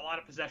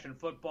of possession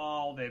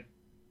football. They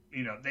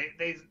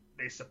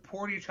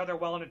support each other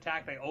well in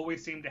attack. They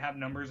always seem to have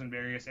numbers in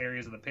various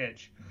areas of the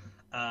pitch.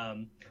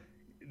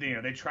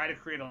 They try to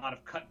create a lot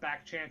of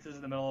cutback chances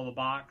in the middle of the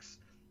box,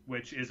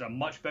 which is a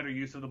much better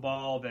use of the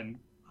ball than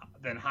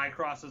high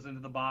crosses into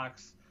the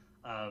box.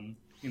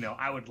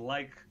 I would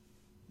like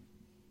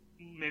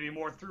maybe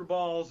more through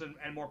balls and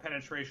more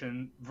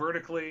penetration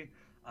vertically,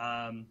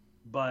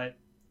 but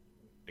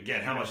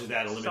again, how much is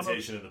that a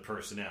limitation of the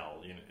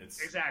personnel?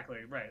 It's exactly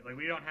right.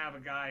 We don't have a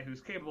guy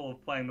who's capable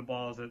of playing the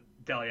balls that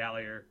Dele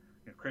Alli or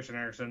Christian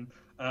Eriksen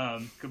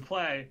could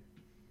play.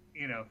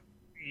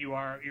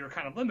 You're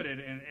kind of limited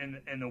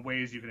in the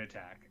ways you can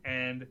attack,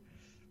 and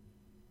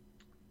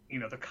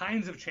the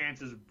kinds of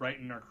chances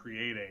Brighton are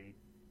creating,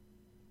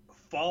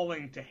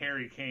 falling to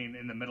Harry Kane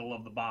in the middle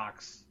of the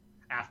box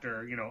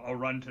after a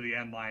run to the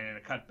end line and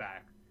a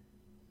cutback.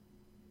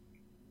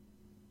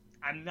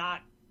 I'm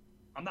not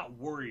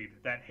worried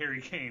that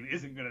Harry Kane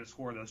isn't going to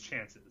score those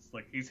chances.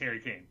 He's Harry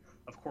Kane,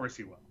 of course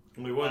he will.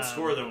 We won't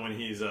score them when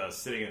he's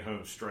sitting at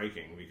home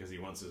striking because he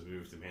wants his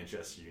move to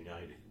Manchester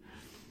United.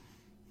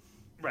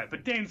 Right,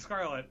 but Dane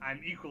Scarlett,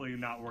 I'm equally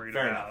not worried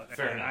Fair about. Enough.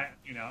 Fair enough.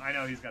 I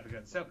know he's got the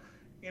goods. So,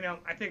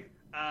 I think,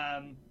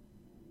 on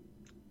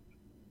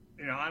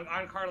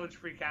Cartilage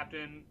Free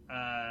Captain,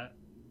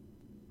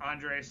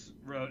 Andres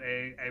wrote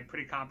a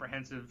pretty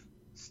comprehensive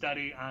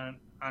study on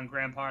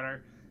Graham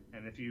Potter,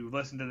 and if you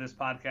listen to this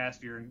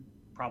podcast, you're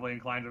probably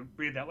inclined to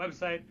read that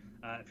website.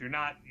 If you're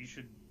not, you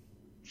should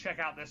check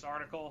out this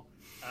article.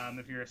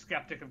 If you're a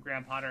skeptic of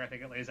Graham Potter, I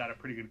think it lays out a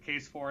pretty good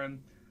case for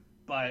him.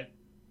 But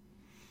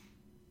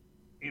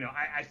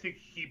I think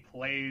he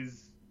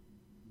plays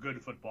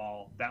good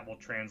football that will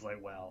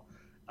translate well.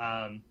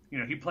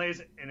 He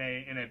plays in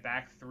a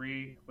back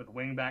three with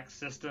wing back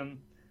system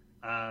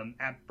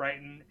at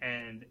Brighton,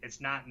 and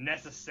it's not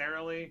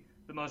necessarily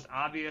the most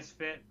obvious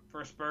fit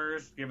for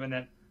Spurs, given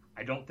that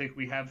I don't think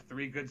we have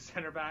three good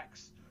center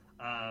backs,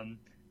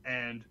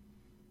 and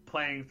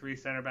playing three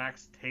center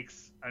backs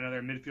takes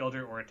another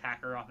midfielder or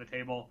attacker off the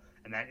table,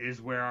 and that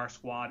is where our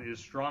squad is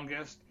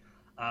strongest.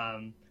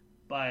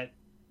 But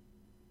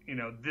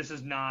this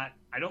is not.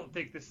 I don't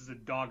think this is a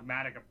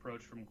dogmatic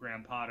approach from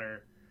Graham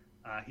Potter.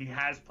 He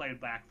has played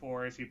back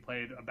fours. He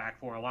played a back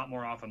four a lot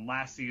more often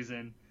last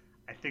season.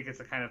 I think it's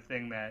the kind of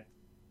thing that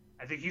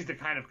I think he's the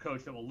kind of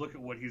coach that will look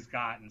at what he's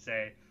got and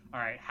say, all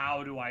right,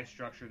 how do I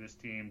structure this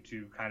team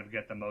to kind of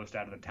get the most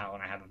out of the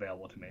talent I have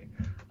available to me?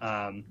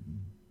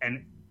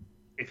 And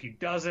if he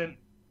doesn't,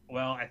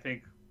 well, I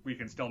think we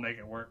can still make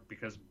it work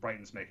because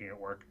Brighton's making it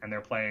work, and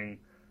they're playing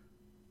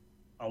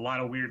a lot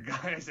of weird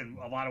guys in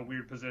a lot of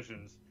weird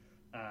positions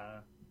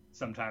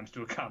sometimes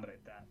to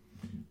accommodate that.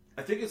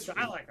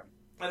 I like him.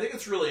 I think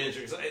it's really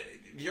interesting.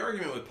 The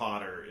argument with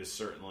Potter is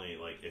certainly,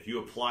 like, if you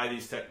apply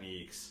these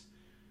techniques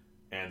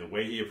and the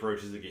way he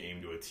approaches the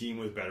game to a team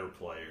with better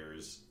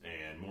players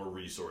and more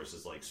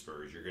resources like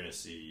Spurs, you're going to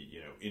see,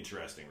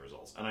 interesting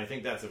results. And I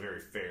think that's a very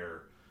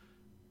fair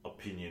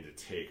opinion to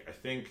take. I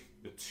think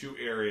the two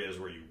areas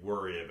where you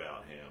worry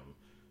about him,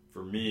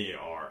 for me,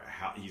 are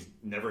how he's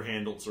never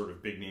handled sort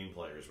of big name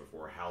players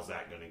before. How's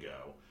that going to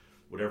go?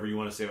 Whatever you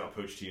want to say about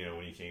Pochettino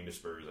when he came to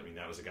Spurs, I mean,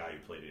 that was a guy who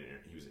played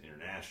he was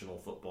international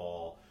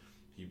football.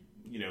 He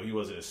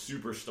wasn't a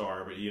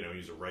superstar, but he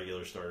was a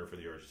regular starter for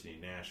the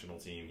Argentine national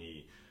team.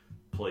 He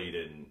played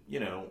in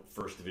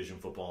first division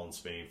football in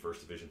Spain,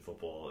 first division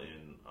football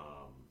in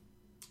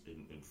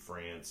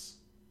France.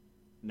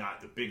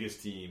 Not the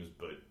biggest teams,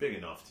 but big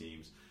enough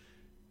teams.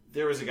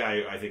 There was a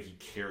guy who I think he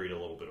carried a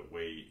little bit of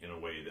weight in a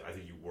way that I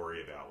think you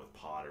worry about with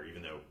Potter,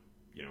 even though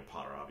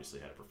Potter obviously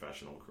had a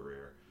professional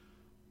career.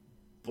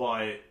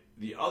 But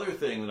the other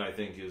thing that I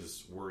think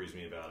worries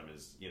me about him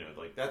is,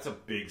 that's a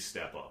big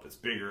step up. It's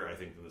bigger, I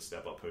think, than the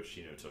step up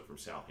Pochettino took from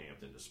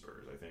Southampton to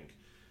Spurs. I think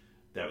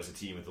that was a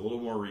team with a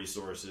little more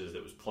resources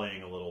that was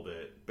playing a little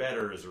bit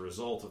better as a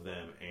result of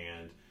them.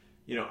 And,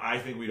 I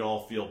think we'd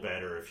all feel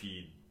better if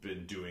he'd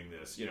been doing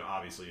this.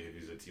 Obviously, if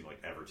he's a team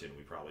like Everton,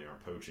 we probably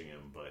aren't poaching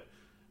him. But,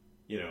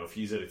 if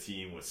he's at a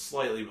team with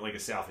slightly like a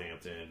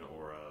Southampton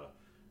or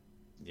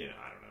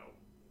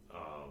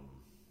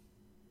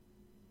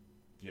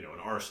an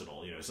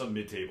Arsenal, some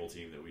mid-table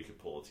team that we could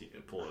pull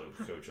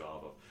a coach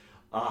off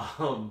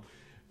of.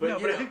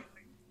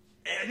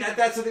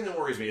 That's the thing that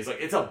worries me. It's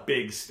like, it's a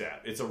big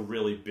step. It's a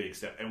really big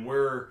step. And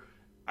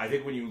I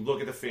think when you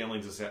look at the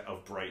failings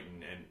of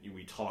Brighton and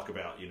we talk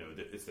about,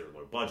 it's their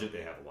low budget,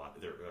 they have a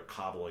lot, they're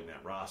cobbling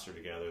that roster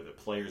together, the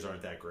players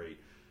aren't that great.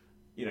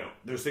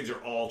 Those things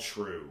are all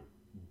true.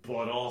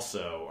 But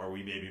also, are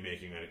we maybe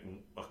making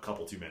a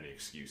couple too many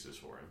excuses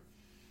for him?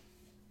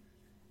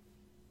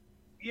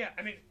 Yeah,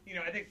 I mean,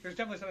 I think there's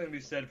definitely something to be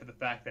said for the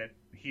fact that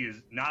he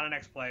is not an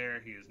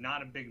ex-player. He is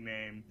not a big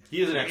name.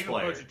 He is an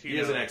ex-player. He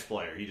is an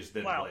ex-player. He just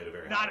didn't play at a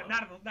very high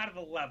level. Not at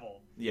the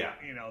level. Yeah.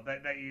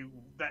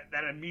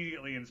 That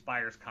immediately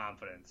inspires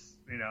confidence.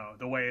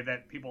 The way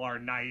that people are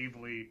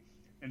naively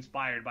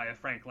inspired by a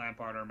Frank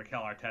Lampard or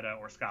Mikel Arteta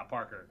or Scott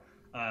Parker.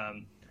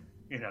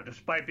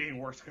 Despite being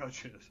worse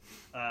coaches.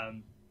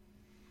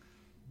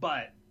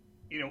 But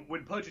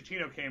when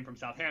Pochettino came from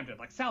Southampton,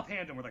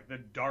 Southampton were the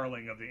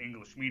darling of the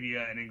English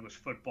media and English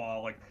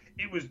football.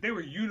 They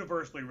were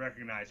universally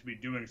recognized to be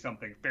doing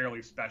something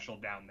fairly special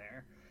down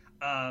there.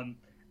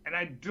 And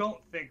I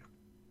don't think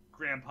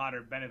Graham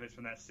Potter benefits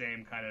from that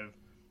same kind of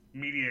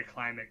media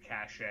climate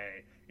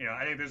cachet.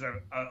 I think there's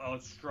a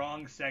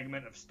strong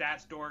segment of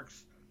stats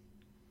dorks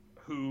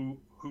who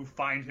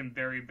find him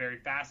very, very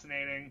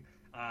fascinating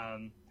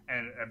and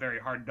a very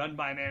hard done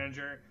by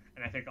manager.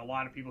 And I think a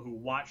lot of people who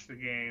watch the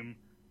game,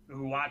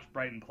 who watch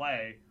Brighton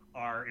play,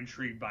 are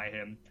intrigued by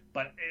him,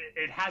 but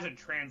it hasn't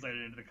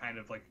translated into the kind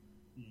of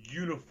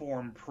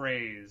uniform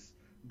praise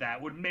that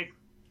would make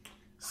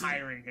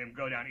hiring him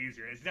go down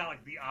easier. It's not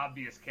like the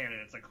obvious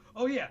candidate. It's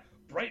oh yeah,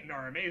 Brighton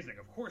are amazing.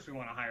 Of course we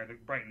want to hire the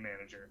Brighton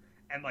manager.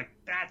 And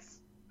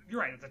you're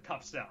right, it's a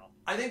tough sell.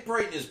 I think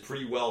Brighton is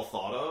pretty well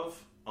thought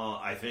of.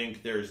 I think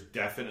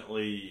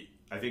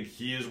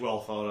he is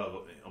well thought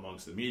of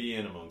amongst the media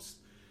and amongst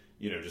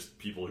just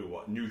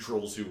people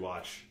neutrals who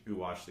watch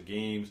the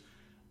games.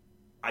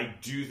 I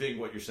do think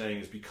what you're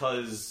saying is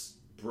because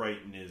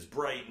Brighton is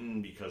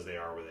Brighton, because they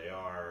are where they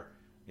are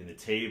in the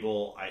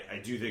table, I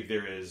do think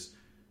there is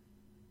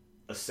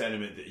a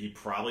sentiment that he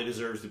probably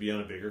deserves to be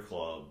on a bigger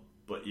club.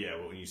 But yeah,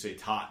 when you say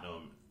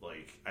Tottenham,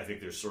 I think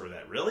there's sort of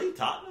that, really?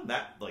 Tottenham?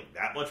 That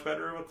much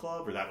better of a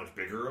club or that much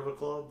bigger of a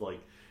club?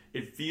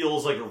 It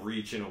feels like a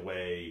reach in a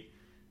way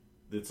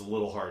that's a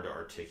little hard to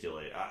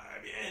articulate.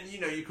 And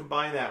you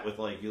combine that with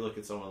you look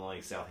at someone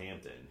like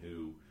Southampton,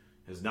 who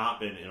has not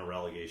been in a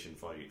relegation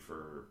fight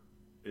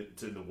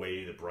to the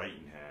way that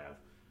Brighton have,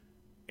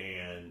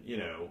 and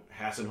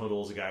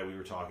Hasenhüttl is a guy we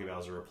were talking about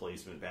as a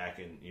replacement back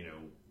in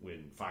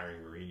when firing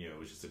Mourinho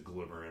was just a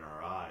glimmer in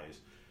our eyes.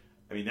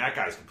 I mean, that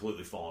guy's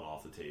completely fallen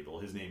off the table.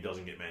 His name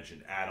doesn't get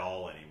mentioned at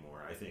all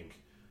anymore. I think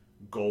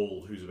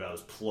Gold, who's about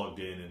as plugged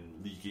in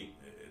and leaking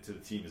to the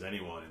team as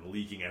anyone and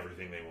leaking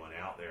everything they want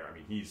out there, I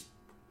mean, he's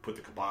put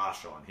the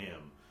kibosh on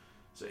him.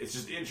 So it's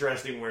just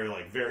interesting where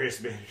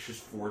various managers'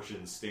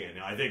 fortunes stand.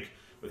 Now, I think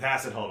with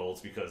Hasenhüttl,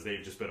 it's because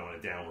they've just been on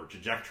a downward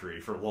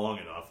trajectory for long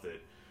enough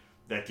that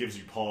that gives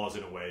you pause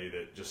in a way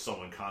that just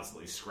someone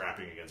constantly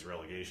scrapping against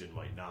relegation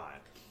might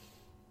not.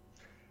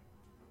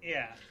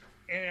 Yeah,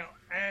 and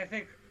I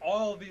think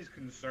all of these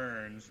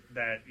concerns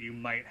that you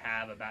might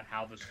have about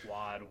how the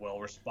squad will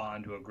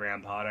respond to a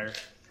Graham Potter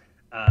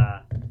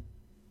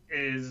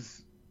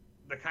is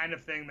the kind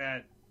of thing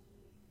that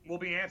will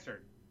be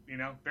answered,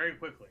 very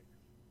quickly.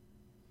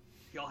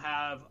 He'll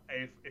have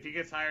if he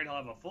gets hired, he'll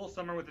have a full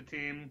summer with the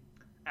team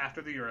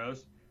after the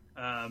Euros,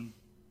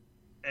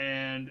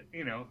 and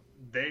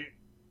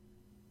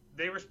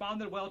they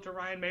responded well to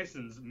Ryan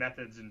Mason's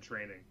methods and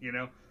training,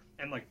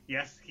 and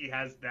yes, he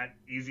has that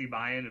easy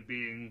buy-in of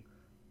being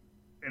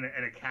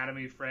an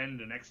academy friend,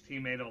 an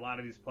ex-teammate of a lot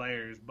of these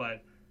players,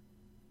 but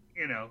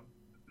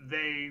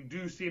they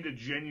do seem to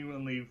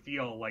genuinely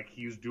feel like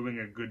he's doing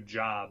a good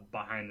job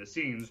behind the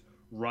scenes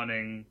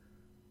running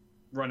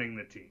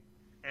the team.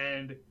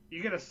 And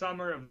you get a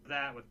summer of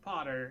that with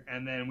Potter,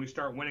 and then we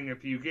start winning a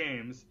few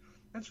games.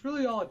 That's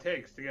really all it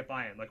takes to get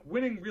buy-in.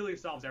 Winning really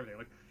solves everything.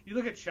 You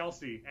look at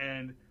Chelsea,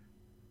 and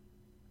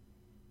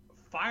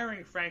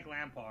firing Frank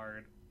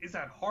Lampard is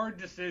a hard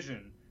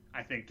decision,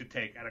 I think, to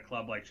take at a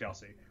club like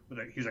Chelsea.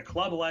 He's a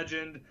club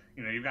legend.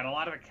 You've got a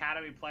lot of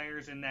academy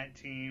players in that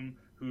team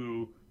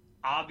who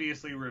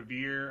obviously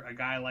revere a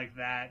guy like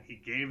that.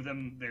 He gave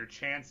them their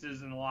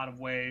chances in a lot of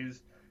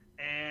ways.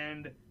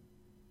 And,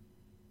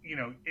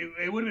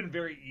 it would have been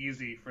very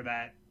easy for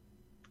that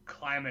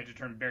climate to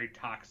turn very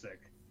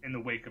toxic in the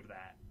wake of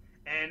that.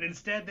 And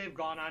instead, they've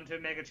gone on to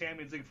make a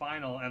Champions League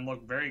final and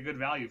look very good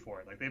value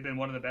for it. They've been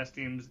one of the best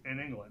teams in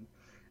England.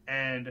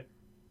 And,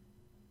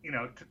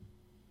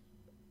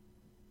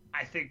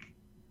 I think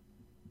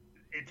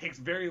it takes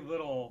very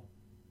little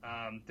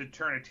to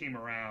turn a team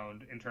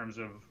around in terms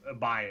of a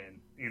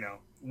buy-in.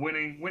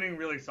 Winning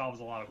really solves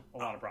a lot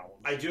of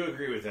problems. I do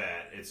agree with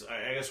that.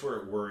 I guess where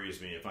it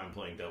worries me, if I'm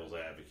playing devil's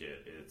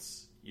advocate,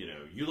 it's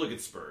you look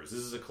at Spurs.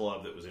 This is a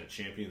club that was in a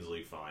Champions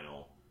League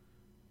final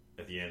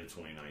at the end of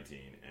 2019,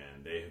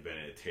 and they have been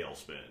in a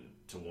tailspin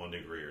to one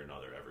degree or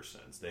another ever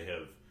since. They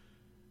have,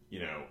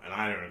 and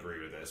I don't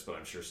agree with this, but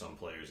I'm sure some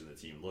players in the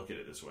team look at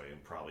it this way,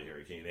 and probably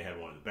Harry Kane. They had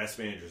one of the best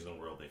managers in the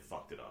world. They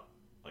fucked it up,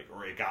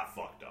 or it got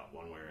fucked up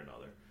one way or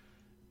another.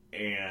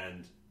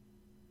 And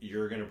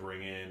you're going to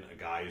bring in a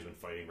guy who's been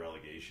fighting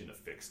relegation to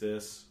fix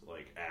this,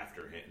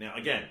 after him. Now,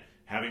 again,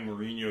 having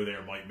Mourinho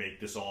there might make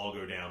this all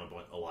go down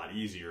a lot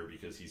easier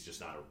because he's just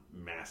not a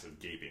massive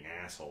gaping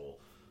asshole.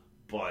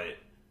 But,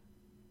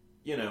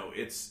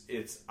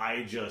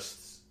 I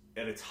just,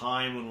 at a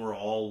time when we're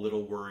all a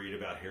little worried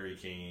about Harry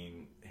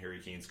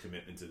Kane's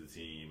commitment to the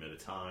team, at a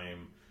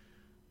time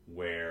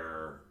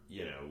where,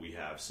 we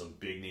have some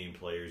big name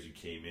players who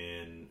came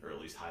in, or at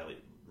least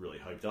really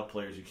hyped up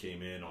players who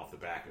came in off the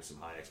back of some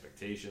high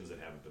expectations that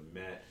haven't been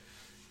met.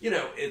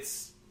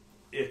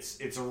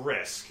 It's a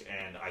risk,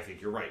 and I think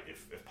you're right.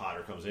 If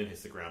Potter comes in,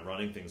 hits the ground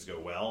running, things go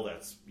well,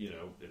 that's,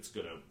 it's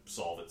going to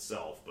solve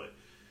itself. But,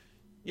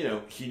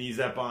 he needs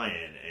that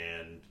buy-in,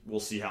 and we'll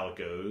see how it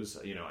goes.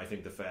 I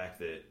think the fact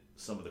that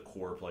some of the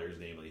core players,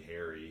 namely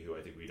Harry, who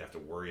I think we'd have to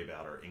worry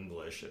about, are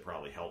English. It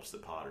probably helps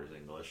that Potter's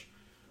English.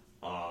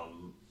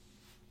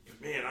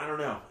 Man, I don't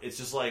know. It's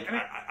just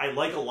I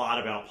like a lot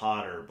about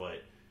Potter,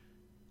 but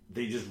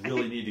they just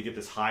really need to get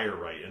this hire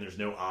right, and there's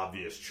no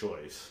obvious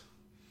choice.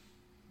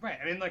 Right.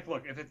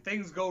 Look, if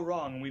things go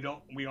wrong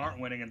and we aren't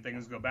winning and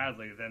things go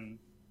badly, then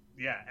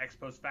yeah, ex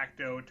post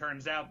facto, it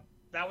turns out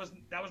that was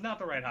not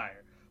the right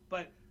hire.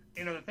 But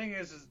the thing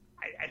is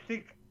I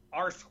think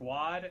our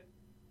squad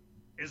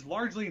is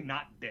largely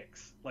not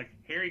dicks.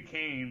 Harry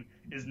Kane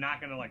is not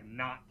going to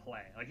not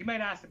play. He might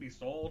ask to be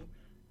sold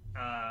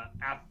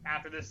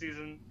after this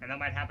season, and that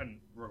might happen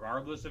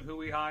regardless of who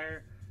we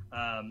hire.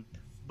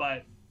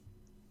 But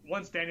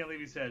once Daniel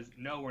Levy says,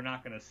 no, we're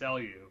not going to sell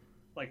you,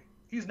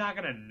 he's not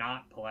going to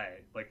not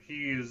play.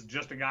 He is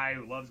just a guy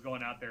who loves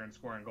going out there and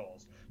scoring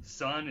goals.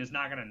 Son is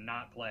not going to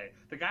not play.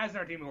 The guys in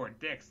our team who are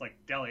dicks, like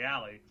Dele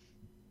Alli,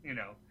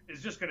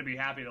 is just going to be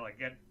happy to,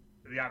 get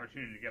the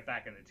opportunity to get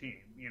back in the team.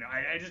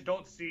 I just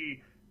don't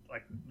see,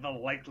 the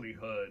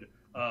likelihood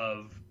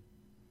of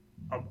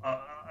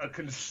a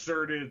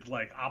concerted,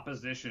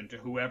 opposition to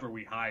whoever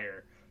we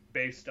hire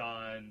based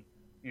on,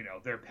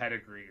 their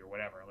pedigree or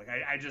whatever.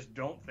 I just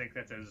don't think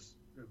that's as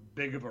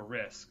big of a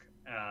risk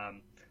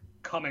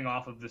coming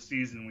off of the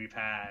season we've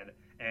had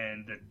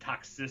and the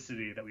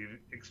toxicity that we've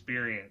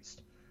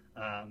experienced.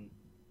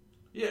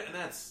 Yeah, and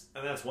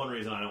that's one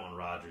reason I don't want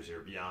Rodgers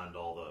here, beyond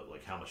all the,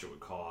 how much it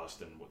would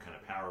cost and what kind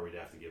of power we'd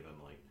have to give him.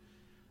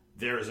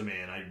 There is a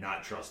man I do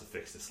not trust to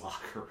fix this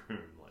locker room.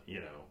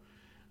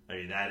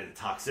 That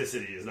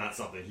toxicity is not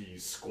something he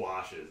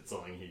squashes. It's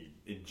something he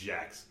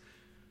injects.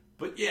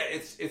 But yeah,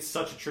 it's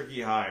such a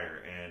tricky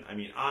hire, and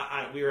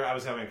I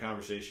was having a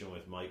conversation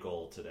with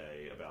Michael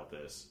today about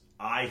this.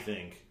 I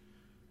think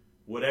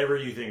whatever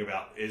you think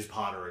about, is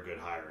Potter a good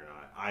hire or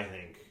not? I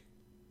think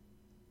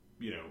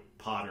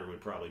Potter would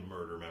probably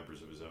murder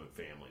members of his own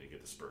family to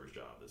get the Spurs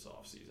job this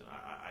offseason.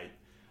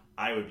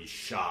 I would be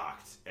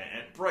shocked.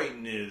 And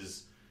Brighton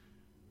is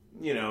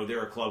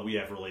they're a club we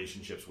have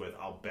relationships with.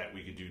 I'll bet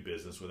we could do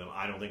business with them.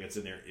 I don't think it's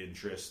in their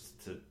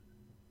interest to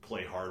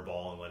play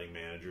hardball and letting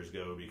managers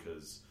go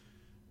because,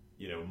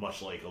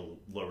 much like a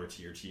lower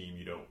tier team,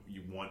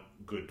 you want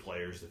good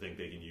players to think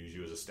they can use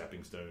you as a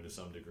stepping stone to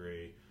some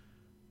degree.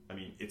 I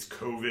mean, it's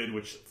COVID,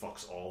 which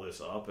fucks all this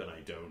up, and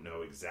I don't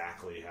know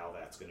exactly how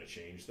that's going to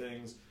change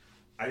things.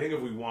 I think if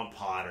we want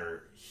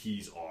Potter,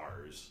 he's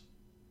ours,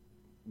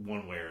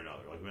 one way or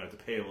another. Like, we have to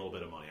pay a little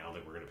bit of money. I don't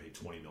think we're going to pay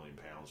 £20 million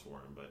for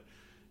him, but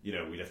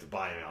we'd have to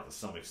buy him out to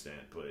some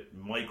extent. But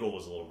Michael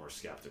was a little more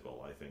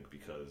skeptical, I think,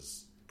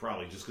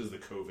 probably just because of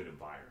the COVID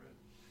environment.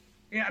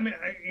 Yeah, I mean,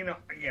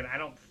 again, I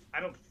don't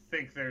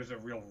think there's a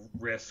real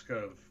risk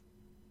of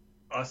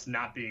us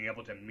not being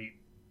able to meet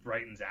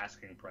Brighton's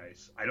asking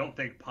price. I don't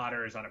think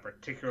Potter is on a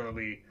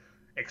particularly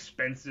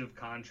expensive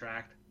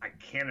contract. I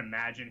can't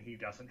imagine he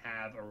doesn't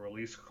have a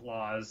release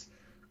clause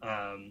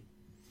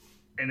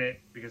in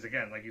it because,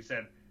 again, like you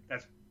said,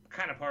 that's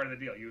kind of part of the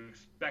deal. You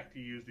expect to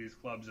use these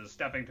clubs as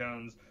stepping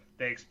stones.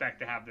 They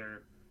expect to have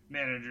their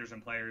managers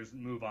and players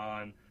move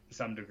on to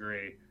some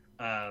degree.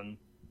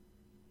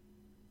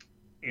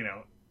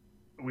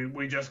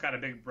 We just got a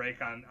big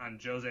break on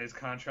Jose's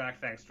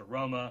contract thanks to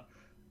Roma.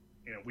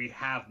 We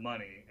have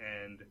money,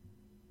 and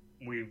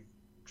we've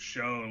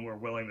shown we're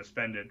willing to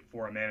spend it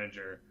for a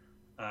manager.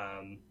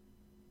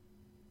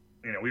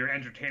 We were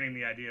entertaining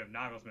the idea of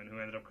Nagelsmann, who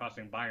ended up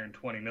costing Bayern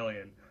 $20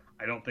 million.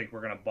 I don't think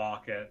we're going to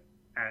balk at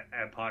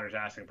Potter's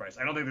asking price.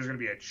 I don't think there's going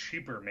to be a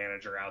cheaper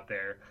manager out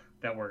there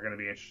that we're going to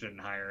be interested in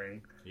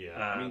hiring.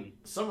 Yeah,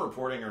 some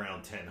reporting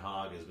around Ten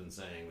Hag has been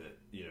saying that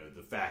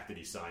the fact that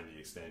he signed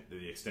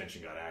the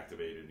extension got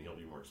activated and he'll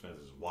be more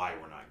expensive is why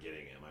we're not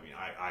getting him. I mean,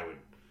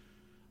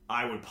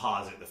 I would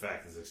posit the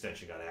fact that his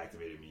extension got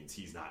activated means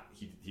he is not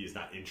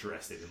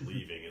interested in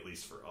leaving, at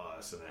least for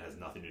us, and that has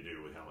nothing to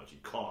do with how much he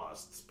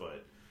costs.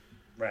 But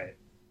right,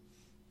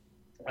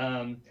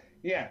 the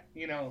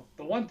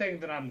one thing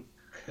that I'm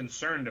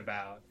concerned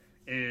about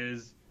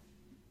is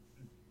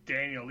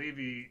Daniel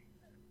Levy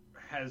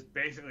has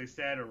basically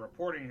said, or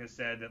reporting has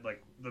said, that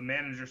like the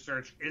manager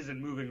search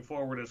isn't moving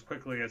forward as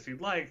quickly as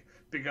he'd like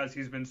because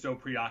he's been so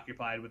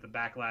preoccupied with the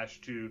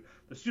backlash to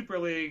the Super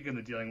League and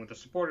the dealing with the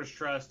supporters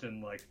trust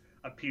and like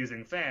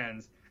appeasing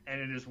fans. And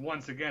it is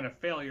once again a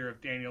failure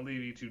of Daniel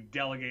Levy to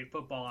delegate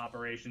football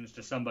operations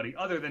to somebody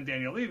other than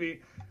Daniel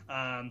Levy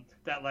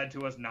that led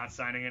to us not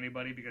signing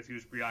anybody because he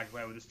was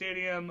preoccupied with the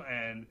stadium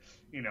and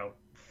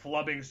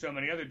flubbing so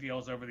many other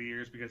deals over the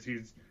years because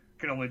he's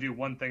can only do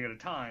one thing at a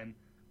time.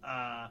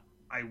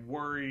 I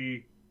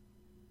worry,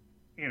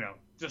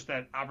 just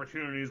that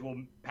opportunities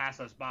will pass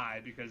us by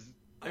because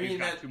he's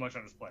got too much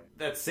on his plate.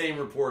 That same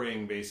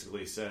reporting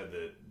basically said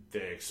that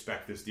they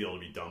expect this deal to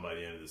be done by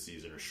the end of the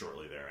season or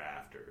shortly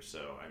thereafter.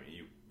 So,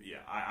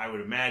 I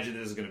would imagine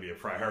this is going to be a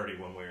priority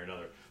one way or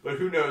another. But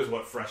who knows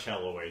what fresh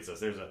hell awaits us.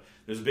 There's a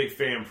big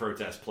fan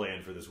protest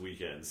planned for this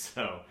weekend.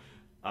 So,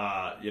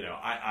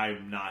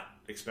 I'm not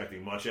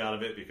expecting much out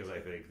of it because I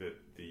think that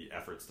the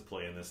efforts to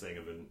play in this thing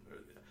have been...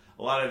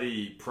 A lot of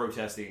the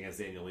protesting against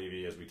Daniel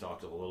Levy, as we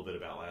talked a little bit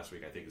about last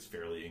week, I think is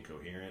fairly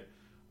incoherent.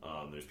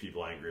 There's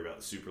people angry about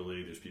the Super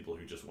League. There's people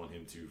who just want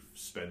him to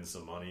spend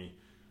some money.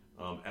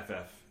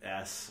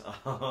 FFS.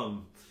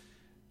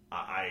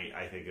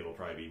 I think it'll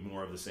probably be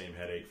more of the same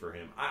headache for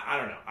him. I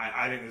don't know.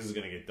 I think this is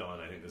going to get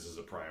done. I think this is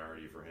a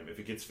priority for him. If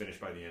it gets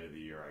finished by the end of the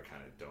year, I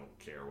kind of don't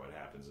care what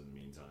happens in the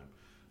meantime.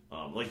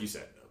 Like you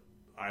said,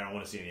 I don't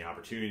want to see any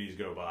opportunities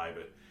go by,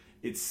 but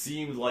it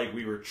seemed like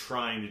we were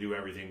trying to do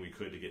everything we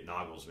could to get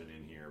Nagelsmann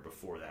in here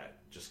before that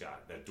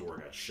door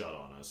got shut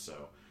on us.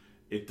 So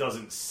it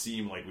doesn't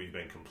seem like we've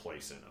been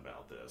complacent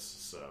about this.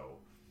 So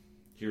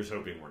here's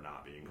hoping we're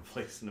not being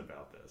complacent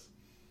about this.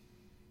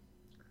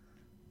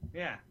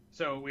 Yeah.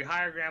 So we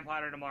hire Graham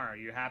Potter tomorrow.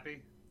 You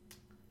happy?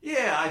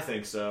 Yeah, I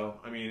think so.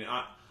 I mean,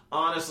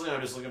 honestly,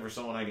 I'm just looking for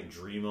someone I can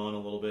dream on a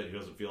little bit who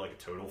doesn't feel like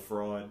a total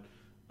fraud.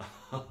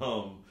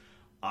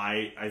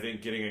 I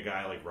think getting a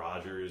guy like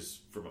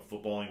Rodgers from a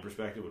footballing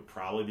perspective would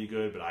probably be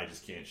good, but I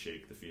just can't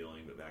shake the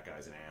feeling that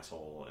guy's an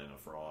asshole and a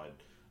fraud.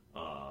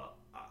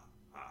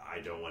 I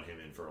don't want him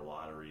in for a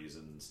lot of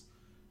reasons.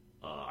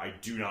 I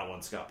do not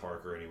want Scott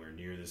Parker anywhere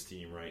near this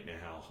team right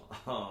now.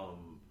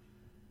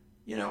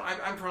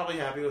 I'm probably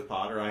happy with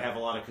Potter. I have a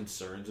lot of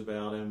concerns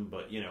about him,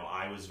 but,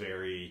 I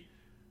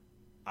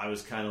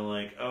was kind of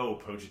like,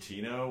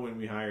 Pochettino when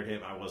we hired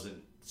him. I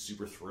wasn't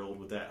super thrilled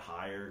with that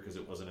hire because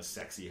it wasn't a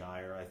sexy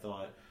hire, I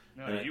thought.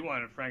 No, you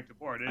wanted Frank de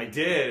Boer, didn't you? I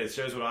did. It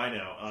shows what I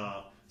know.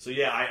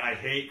 I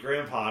hate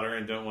Graham Potter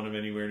and don't want him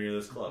anywhere near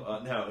this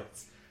club. No,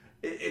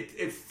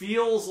 it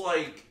feels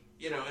like,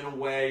 in a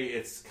way,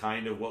 it's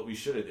kind of what we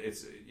should have.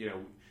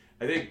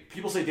 I think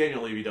people say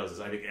Daniel Levy does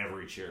this. I think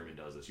every chairman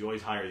does this. You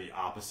always hire the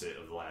opposite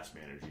of the last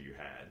manager you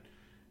had.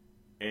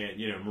 And,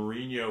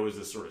 Mourinho was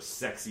this sort of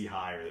sexy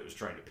hire that was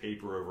trying to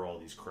paper over all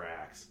these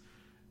cracks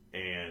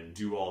and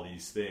do all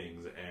these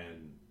things.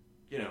 And,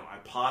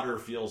 Potter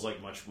feels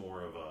like much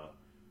more of a,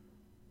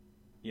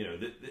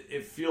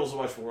 it feels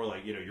much more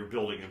like, you're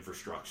building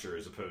infrastructure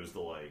as opposed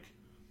to like,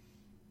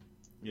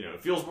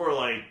 it feels more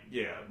like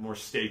more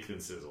steak than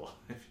sizzle.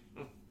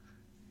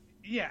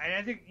 Yeah, and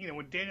I think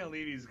when Daniel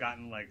Levy's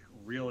gotten like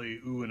really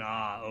ooh and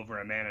ah over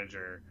a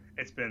manager,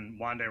 it's been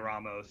Wande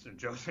Ramos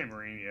and Jose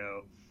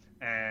Mourinho,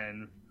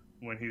 and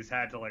when he's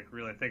had to like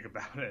really think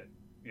about it,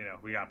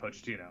 we got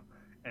Pochettino,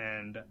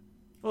 and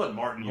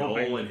Martin Jol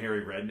and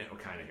Harry Redknapp,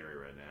 kind of Harry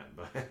Redknapp,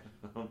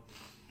 but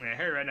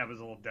Harry Redknapp was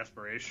a little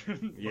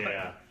desperation.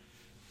 Yeah.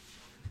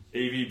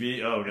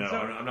 AVB. Oh no,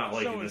 I'm not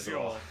liking this at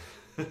all.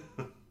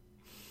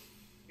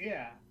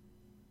 Yeah.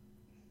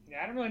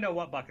 Yeah, I don't really know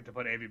what bucket to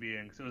put AVB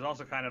in because it was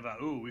also kind of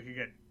we could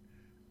get,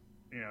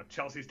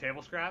 Chelsea's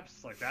table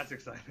scraps. Like that's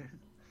exciting.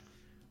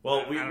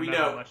 Well, we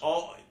know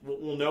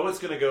we'll know it's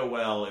going to go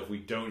well if we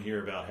don't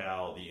hear about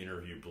how the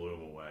interview blew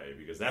him away,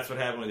 because that's what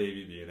happened with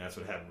AVB and that's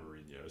what happened with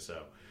Mourinho.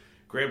 So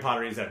Graham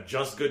Potter needs to have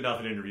just good enough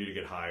an interview to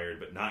get hired,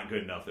 but not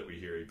good enough that we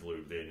hear he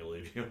blew Daniel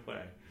Levy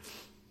away.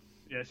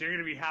 Yeah, so you're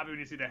going to be happy when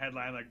you see the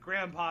headline like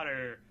Graham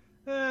Potter.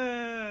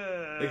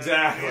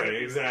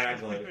 Exactly.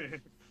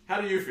 How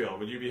do you feel?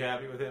 Would you be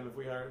happy with him if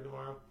we hired him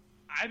tomorrow?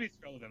 I'd be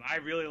thrilled with him. I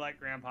really like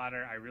Graham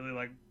Potter. I really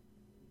like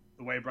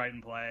the way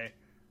Brighton play.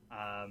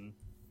 I'd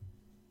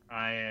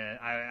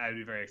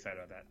be very excited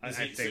about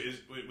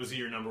that. Was he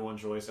your number one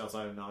choice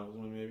outside of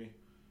Nagelsmann, maybe?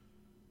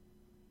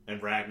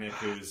 And Rangnick,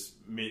 who's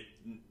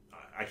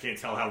I can't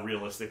tell how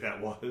realistic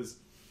that was.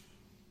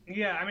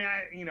 Yeah, I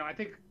mean, I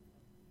think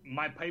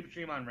my pipe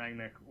dream on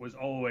Rangnick was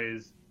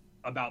always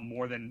about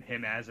more than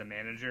him as a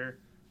manager,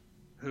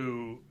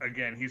 who,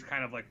 again, he's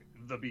kind of like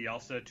the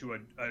Bielsa to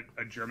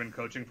a German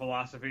coaching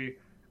philosophy,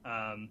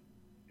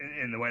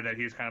 in the way that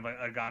he's kind of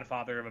a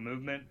godfather of a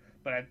movement.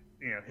 But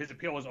his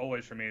appeal was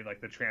always for me like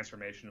the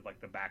transformation of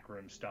like the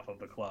backroom stuff of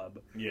the club.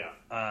 Yeah.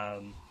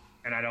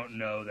 And I don't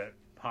know that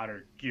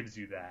Potter gives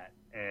you that,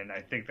 and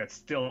I think that's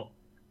still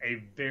a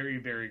very,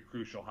 very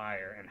crucial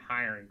hire. And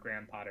hiring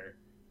Graham Potter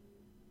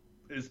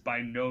is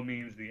by no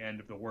means the end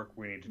of the work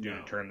we need to do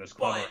to turn this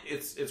club. Well,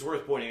 it's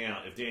worth pointing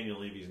out, if Daniel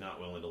Levy's not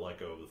willing to let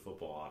go of the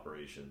football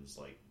operations,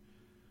 like,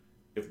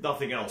 if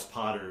nothing else,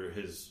 Potter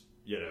has,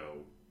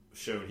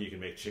 shown he can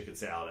make chicken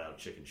salad out of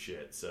chicken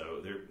shit.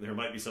 So there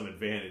might be some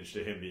advantage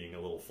to him being a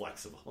little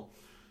flexible.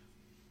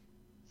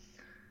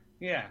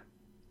 Yeah.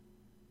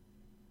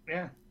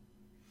 Yeah.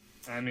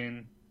 I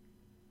mean,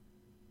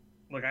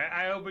 look,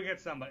 I hope we get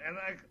somebody. And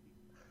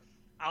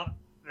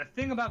the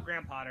thing about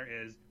Graham Potter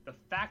is the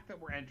fact that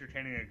we're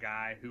entertaining a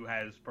guy who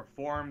has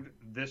performed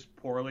this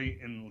poorly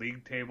in the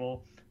league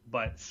table,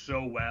 but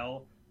so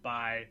well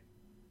by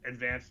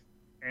advanced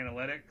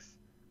analytics,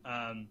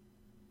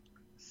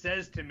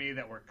 says to me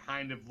that we're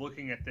kind of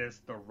looking at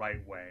this the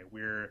right way.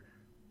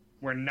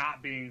 We're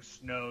not being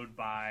snowed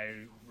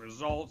by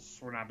results.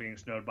 We're not being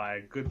snowed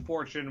by good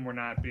fortune. We're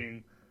not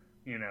being,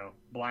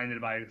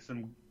 blinded by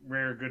some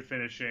rare good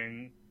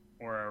finishing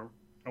or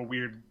a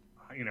weird,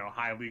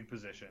 high league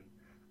position.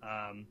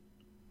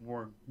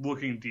 We're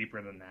looking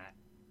deeper than that.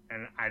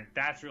 And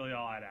that's really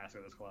all I'd ask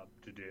of this club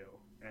to do.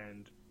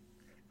 And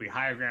if we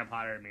hire Graham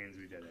Potter, it means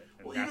we did it.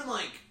 And well, even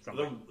like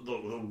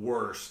the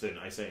worst, and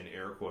I say in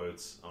air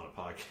quotes on a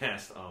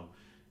podcast,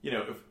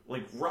 if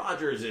like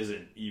Rodgers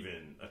isn't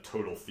even a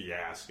total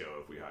fiasco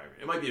if we hire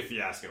him. It might be a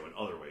fiasco in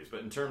other ways,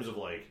 but in terms of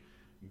like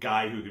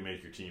guy who can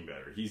make your team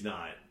better, he's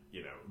not,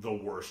 the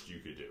worst you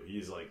could do.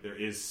 He's like, there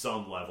is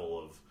some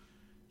level of,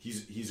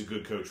 he's a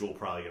good coach who will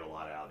probably get a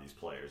lot out of these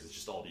players. It's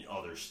just all the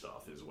other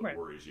stuff is what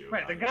worries you.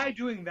 Right, the guy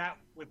doing that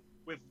with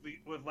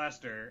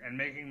Leicester and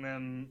making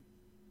them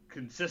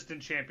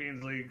consistent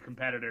Champions League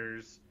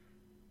competitors,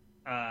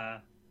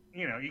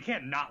 you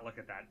can't not look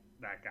at that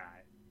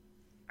guy.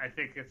 I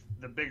think it's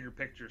the bigger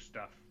picture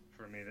stuff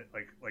for me that,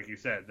 like you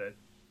said, that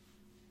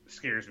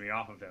scares me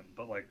off of him.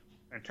 But like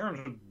in terms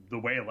of the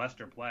way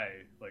Leicester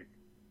play,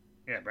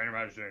 Brendan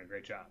Rodgers is doing a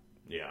great job.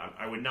 Yeah,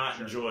 I would not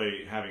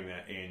enjoy having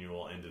that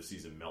annual end of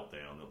season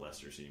meltdown that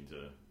Leicester seem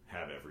to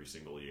have every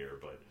single year,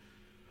 but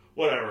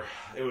whatever.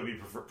 It would be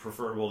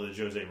preferable to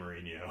Jose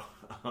Mourinho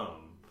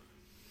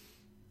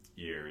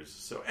years.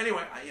 So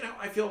anyway,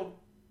 I feel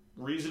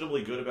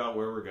reasonably good about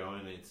where we're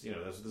going. It's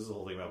this is the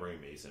whole thing about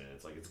bringing Mason in.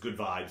 It's like it's good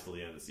vibes till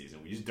the end of the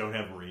season. We just don't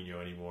have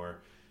Mourinho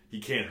anymore. He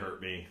can't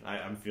hurt me.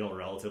 I'm feeling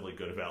relatively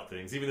good about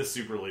things. Even the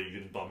Super League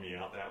didn't bum me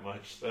out that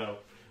much. So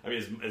I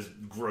mean, as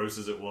gross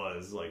as it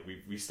was, like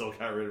we still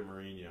got rid of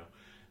Mourinho.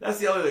 That's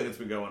the other thing that's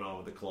been going on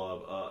with the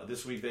club.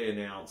 This week they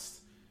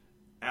announced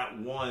at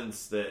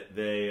once that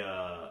they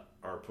are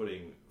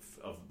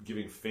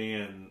giving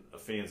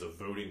fans a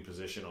voting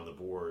position on the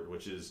board,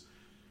 which is,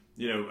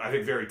 I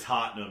think very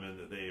Tottenham, and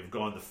that they have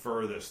gone the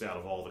furthest out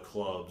of all the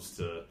clubs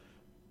to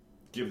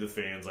give the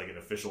fans like an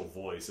official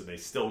voice, and they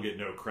still get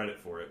no credit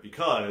for it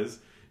because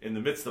in the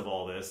midst of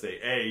all this,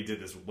 they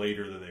did this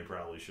later than they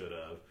probably should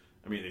have.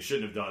 I mean, they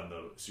shouldn't have done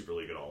the Super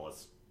League at all.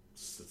 Let's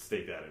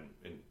state that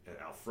in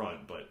out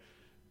front. But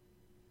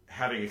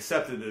having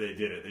accepted that they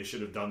did it, they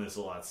should have done this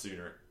a lot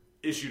sooner,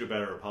 issued a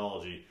better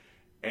apology,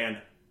 and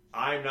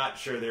I'm not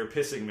sure their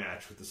pissing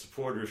match with the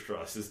Supporters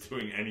Trust is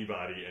doing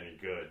anybody any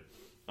good.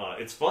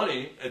 It's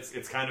funny.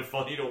 It's kind of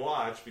funny to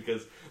watch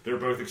because they're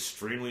both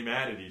extremely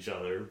mad at each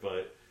other,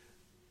 but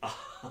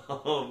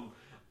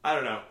I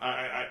don't know.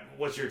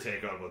 What's your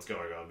take on what's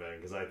going on, Ben?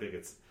 Because I think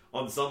it's,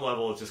 on some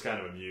level, it's just kind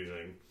of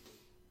amusing.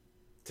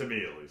 To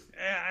me, at least.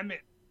 Yeah, I mean,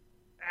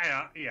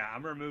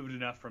 I'm removed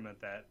enough from it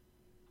that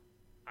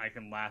I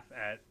can laugh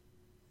at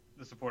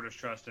the Supporters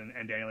Trust and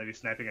Daniel Levy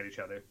sniping at each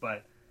other,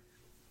 but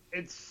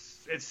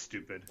it's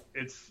stupid.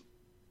 It's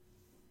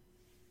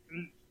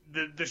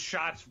the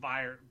shots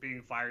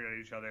being fired at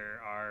each other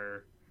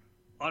are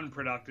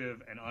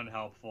unproductive and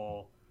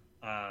unhelpful.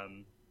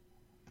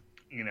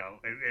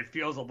 It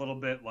feels a little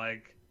bit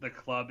like the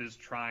club is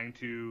trying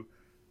to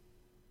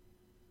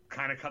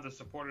kind of cut the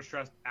Supporters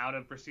Trust out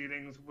of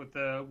proceedings with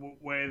the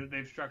way that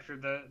they've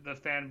structured the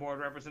fan board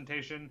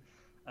representation,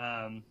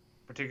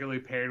 particularly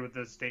paired with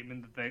the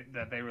statement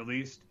that they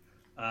released.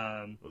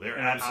 Daniel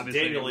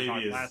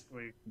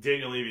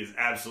Levy is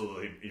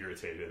absolutely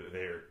irritated that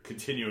they're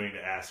continuing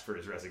to ask for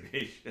his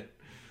resignation.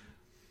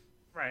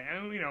 Right,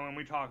 and when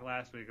we talked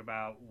last week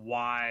about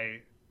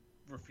why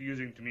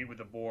refusing to meet with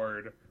the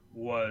board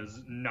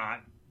was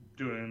not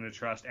doing the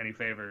trust any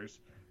favors,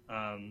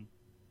 and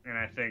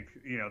I think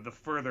the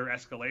further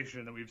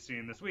escalation that we've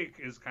seen this week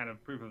is kind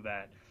of proof of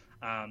that.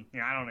 I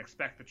don't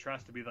expect the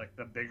trust to be like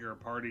the bigger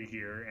party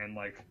here and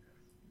like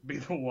be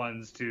the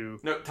ones to.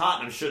 No,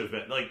 Tottenham should have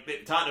been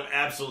Tottenham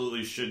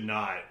absolutely should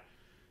not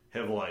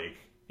have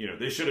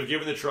they should have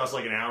given the trust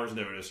like an hour's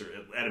notice or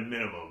at a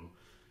minimum.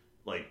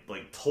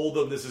 Like told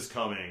them this is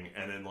coming,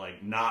 and then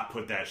not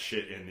put that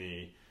shit in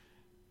the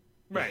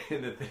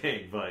in the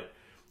thing. But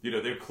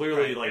they're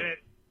clearly and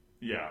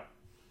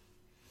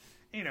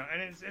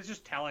it's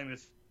just telling to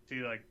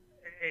see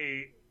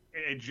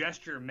a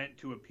gesture meant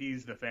to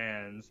appease the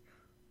fans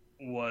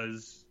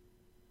was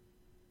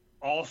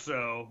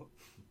also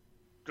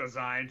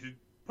designed to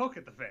poke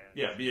at the fans.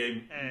 Yeah,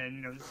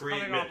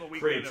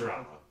 create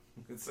drama.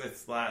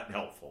 It's not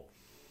helpful.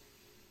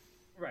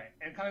 Right,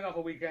 and coming off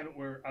a weekend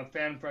where of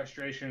fan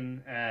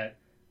frustration at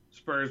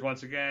Spurs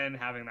once again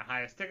having the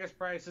highest ticket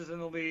prices in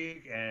the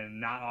league and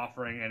not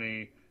offering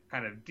any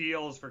kind of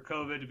deals for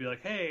COVID to be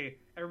like, hey,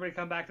 everybody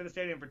come back to the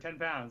stadium for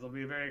 £10. It'll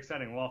be very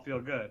exciting. We'll all feel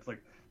good. It's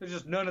there's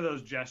just none of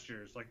those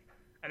gestures.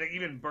 I think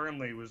even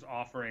Burnley was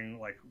offering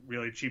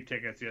really cheap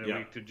tickets the other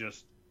week to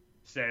just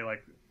say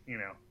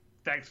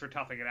thanks for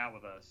toughing it out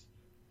with us.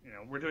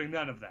 We're doing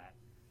none of that.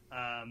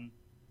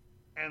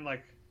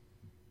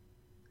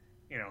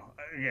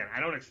 Again, I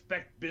don't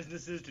expect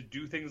businesses to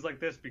do things like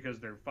this because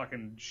they're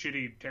fucking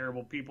shitty,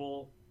 terrible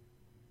people.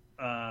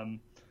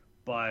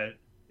 But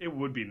it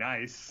would be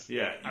nice.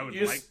 Yeah, I would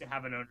like to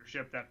have an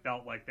ownership that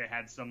felt like they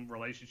had some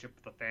relationship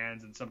with the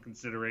fans and some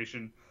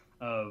consideration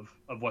of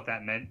what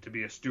that meant to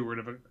be a steward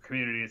of a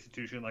community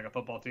institution like a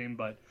football team.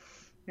 But,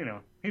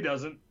 he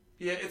doesn't.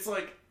 Yeah, it's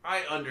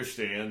I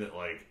understand that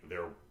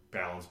their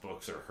balance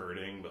books are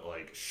hurting, but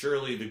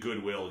surely the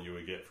goodwill you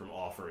would get from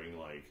offering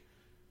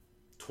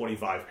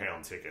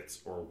 £25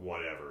 tickets or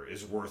whatever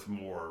is worth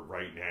more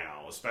right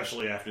now,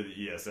 especially after the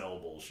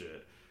ESL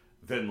bullshit,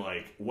 than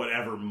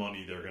whatever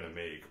money they're going to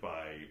make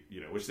by,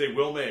 which they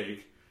will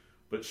make,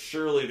 but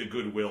surely the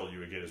goodwill you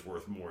would get is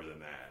worth more than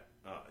that.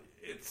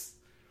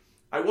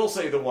 I will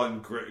say the one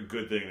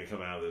good thing to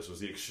come out of this was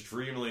the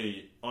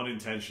extremely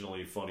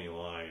unintentionally funny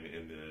line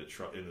in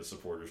the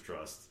Supporters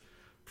Trust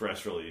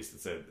press release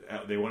that said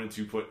they wanted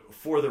to put,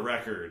 for the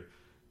record,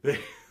 that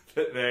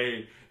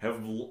they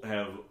have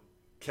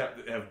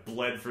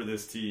bled for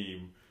this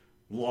team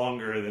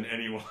longer than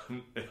anyone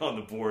on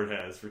the board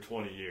has for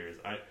 20 years.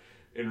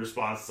 In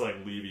response to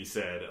Levy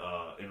said,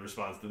 in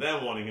response to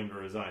them wanting him to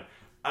resign.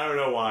 I don't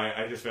know why.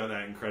 I just found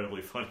that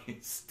incredibly funny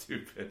and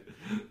stupid,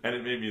 and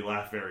it made me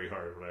laugh very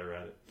hard when I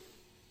read it.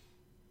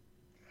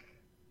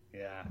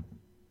 Yeah,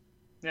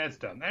 it's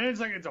dumb, and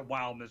it's a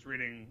wild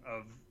misreading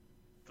of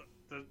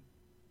the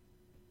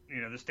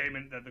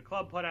statement that the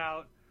club put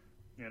out.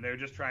 They were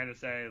just trying to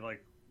say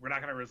we're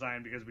not going to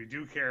resign because we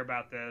do care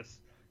about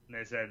this. And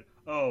they said,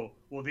 oh,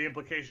 well, the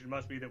implication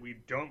must be that we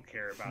don't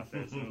care about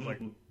this. And it was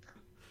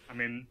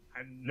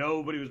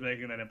nobody was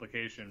making that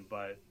implication,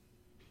 but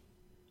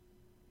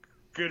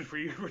good for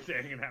you for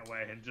taking it that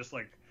way and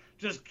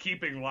just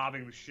keeping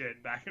lobbing the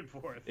shit back and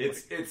forth.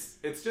 It's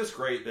just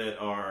great that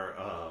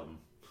our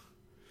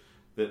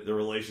that the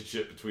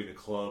relationship between the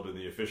club and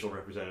the official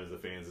representatives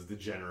of the fans has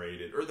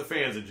degenerated, or the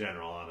fans in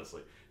general,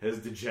 honestly, has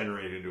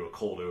degenerated into a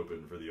cold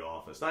open for the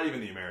office. Not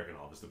even the American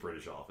office, the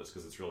British office,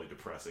 because it's really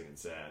depressing and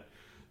sad.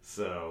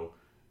 So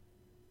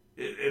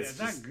it's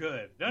not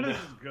good. None of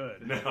this is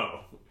good.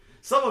 No.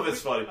 Some of it's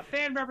funny. A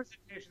fan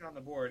representation on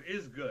the board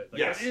is good.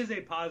 Yes. It is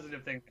a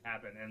positive thing to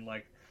happen. And,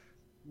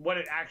 what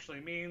it actually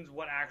means,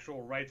 what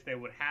actual rights they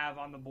would have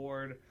on the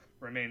board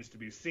remains to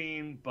be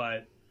seen.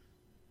 But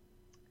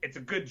it's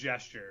a good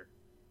gesture.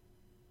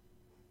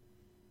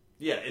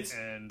 Yeah, I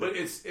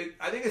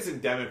think it's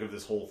endemic of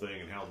this whole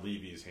thing and how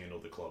Levy's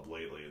handled the club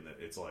lately, and that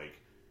it's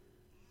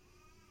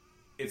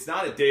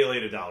not a day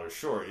late, a dollar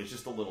short. It's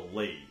just a little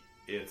late.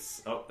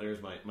 There's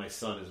my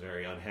son is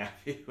very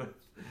unhappy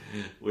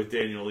with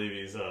Daniel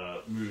Levy's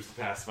moves to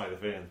pacify the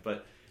fans,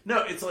 but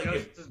No, it's like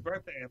It's his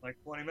birthday in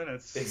like 20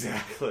 minutes.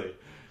 exactly.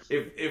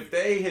 If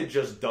they had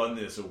just done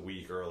this a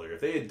week earlier,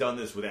 if they had done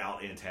this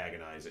without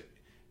antagonizing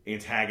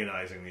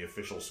the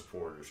official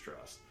supporters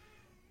trust,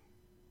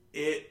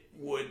 it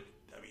would.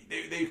 I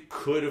mean, they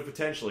could have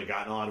potentially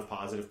gotten a lot of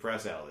positive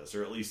press out of this,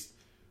 or at least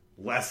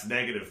less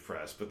negative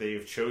press. But they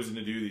have chosen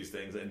to do these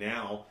things, and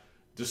now,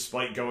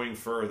 despite going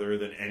further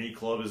than any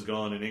club has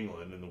gone in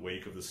England in the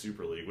wake of the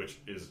Super League, which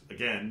is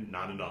again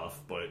not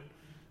enough, but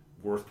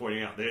worth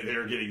pointing out,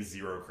 they're getting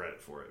zero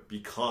credit for it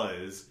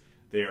because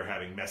they are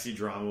having messy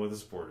drama with the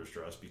supporters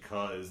trust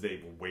because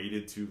they've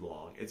waited too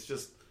long. It's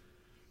just,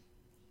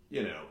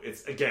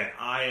 it's again,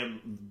 I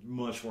am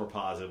much more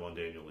positive on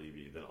Daniel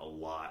Levy than a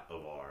lot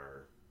of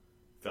our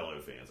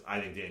fellow fans. I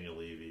think Daniel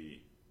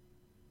Levy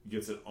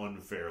gets an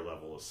unfair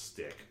level of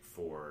stick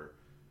for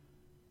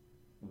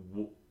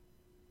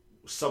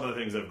some of the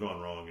things that have gone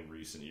wrong in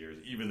recent years,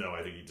 even though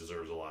I think he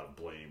deserves a lot of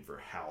blame for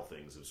how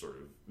things have sort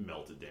of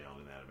melted down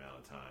in that amount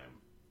of time.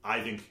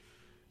 I think,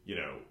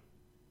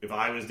 if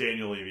I was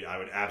Daniel Levy, I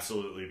would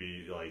absolutely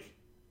be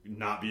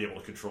not be able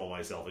to control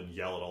myself and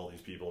yell at all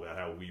these people about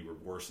how we were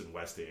worse than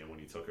West Ham when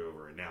he took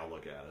over, and now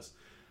look at us.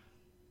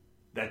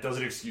 That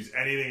doesn't excuse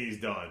anything he's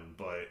done,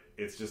 but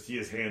it's just he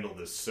has handled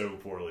this so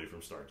poorly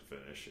from start to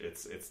finish.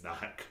 It's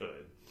not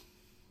good.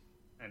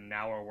 And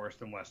now we're worse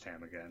than West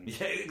Ham again.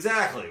 Yeah,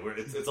 exactly.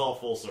 It's all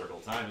full circle.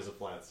 Time is a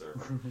flat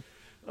circle.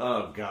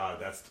 Oh God,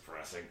 that's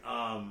depressing.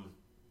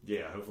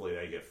 Yeah, hopefully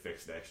that gets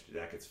fixed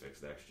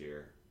next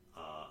year.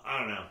 I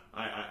don't know.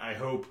 I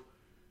hope.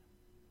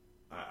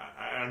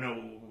 I don't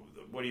know.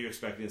 What are you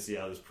expecting to see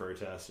out of this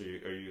protest? Are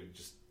you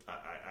just?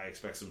 I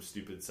expect some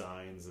stupid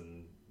signs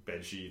and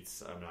bed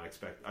sheets. I'm not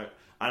expect.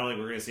 I don't think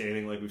we're going to see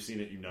anything like we've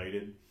seen at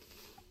United.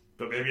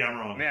 But maybe I'm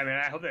wrong.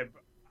 Yeah,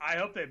 I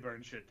hope they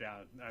burn shit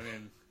down. I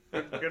mean.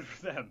 Good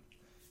for them.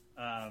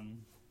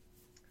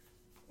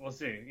 We'll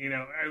see. We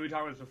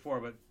talked about this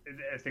before, but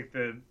I think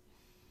the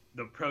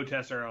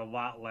protests are a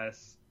lot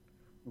less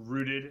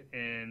rooted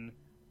in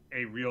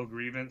a real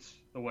grievance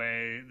the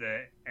way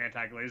the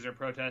anti-Glazer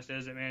protest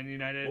is at Man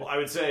United. Well, I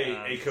would say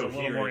a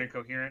little more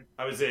incoherent.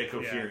 I would say a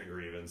coherent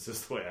grievance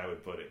is the way I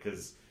would put it,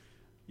 because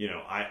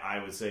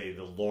I would say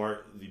the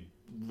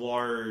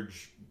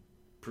large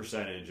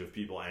percentage of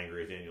people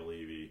angry at Daniel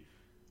Levy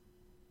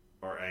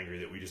are angry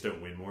that we just don't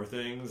win more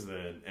things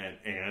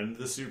and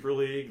the Super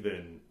League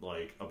than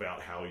about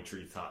how he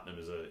treats Tottenham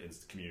as a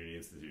community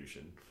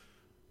institution.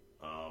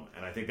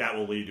 And I think that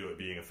will lead to it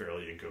being a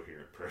fairly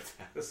incoherent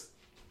protest.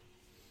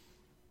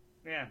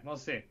 Yeah, we'll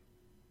see.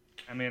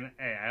 I mean,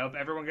 hey, I hope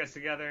everyone gets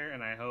together,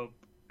 and I hope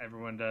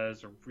everyone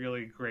does a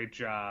really great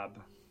job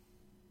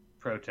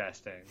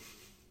protesting.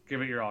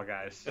 Give it your all,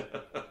 guys.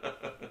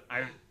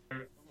 I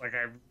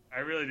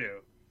really do.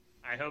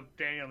 I hope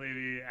Daniel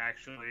Levy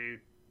actually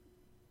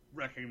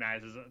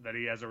recognizes that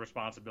he has a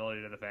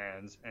responsibility to the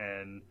fans,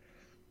 and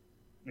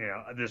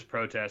this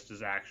protest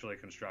is actually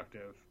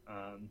constructive.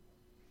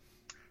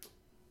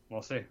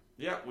 We'll see.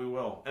 Yeah, we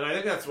will. And I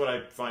think that's what I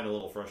find a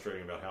little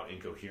frustrating about how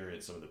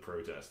incoherent some of the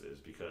protest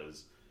is,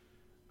 because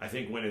I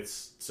think when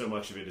it's so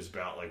much of it is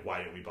about why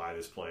didn't we buy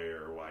this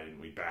player, or why didn't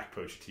we back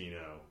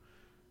Pochettino,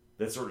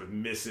 that sort of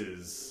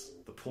misses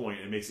the point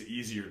and makes it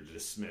easier to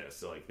dismiss.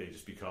 So, they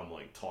just become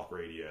talk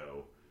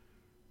radio,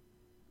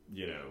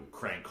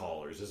 crank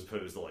callers, as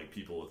opposed to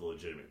people with a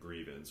legitimate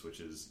grievance, which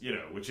is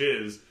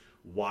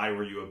why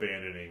were you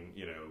abandoning,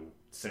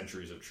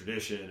 centuries of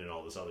tradition and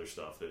all this other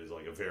stuff that is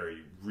a very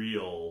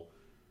real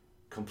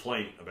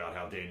complaint about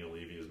how Daniel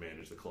Levy has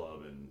managed the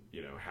club and,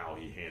 how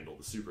he handled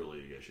the Super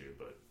League issue.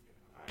 But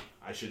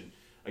I shouldn't,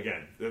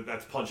 again,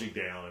 that's punching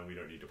down, and we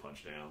don't need to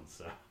punch down,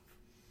 so.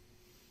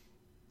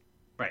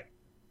 Right.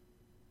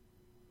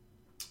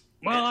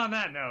 Well, on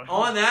that note,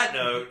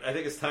 I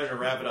think it's time to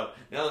wrap it up.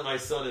 Now that my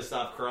son has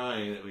stopped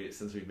crying,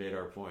 since we've made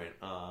our point,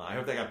 I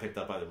hope that got picked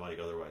up by the mic.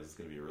 Otherwise, it's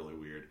going to be a really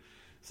weird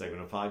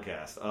segment of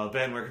podcast.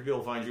 Ben, where can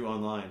people find you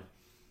online?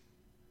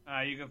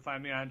 You can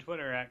find me on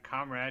Twitter at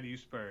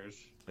ComradeUSpurs.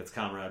 That's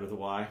Comrade with a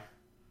Y.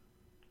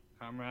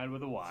 Comrade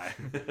with a Y.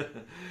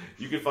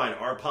 You can find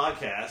our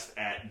podcast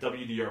at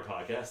WDR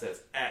Podcast.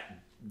 That's at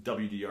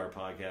WDR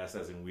Podcast,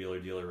 as in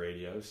Wheeler Dealer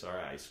Radio.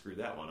 Sorry, I screwed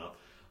that one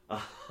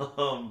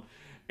up.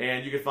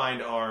 And you can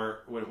find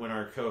when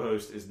our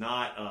co-host is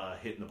not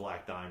hitting the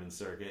Black Diamond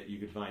circuit, you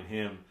can find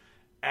him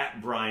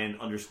at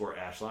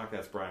Brian_Ashlock.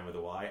 That's Brian with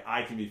a Y.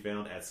 I can be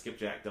found at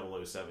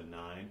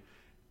Skipjack0079.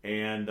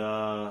 And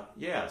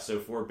so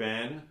for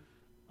Ben,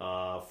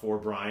 for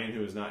Brian,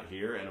 who is not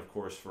here, and of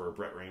course for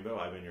Brett Rainbow,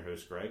 I've been your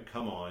host, Greg.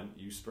 Come on,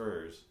 you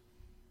Spurs.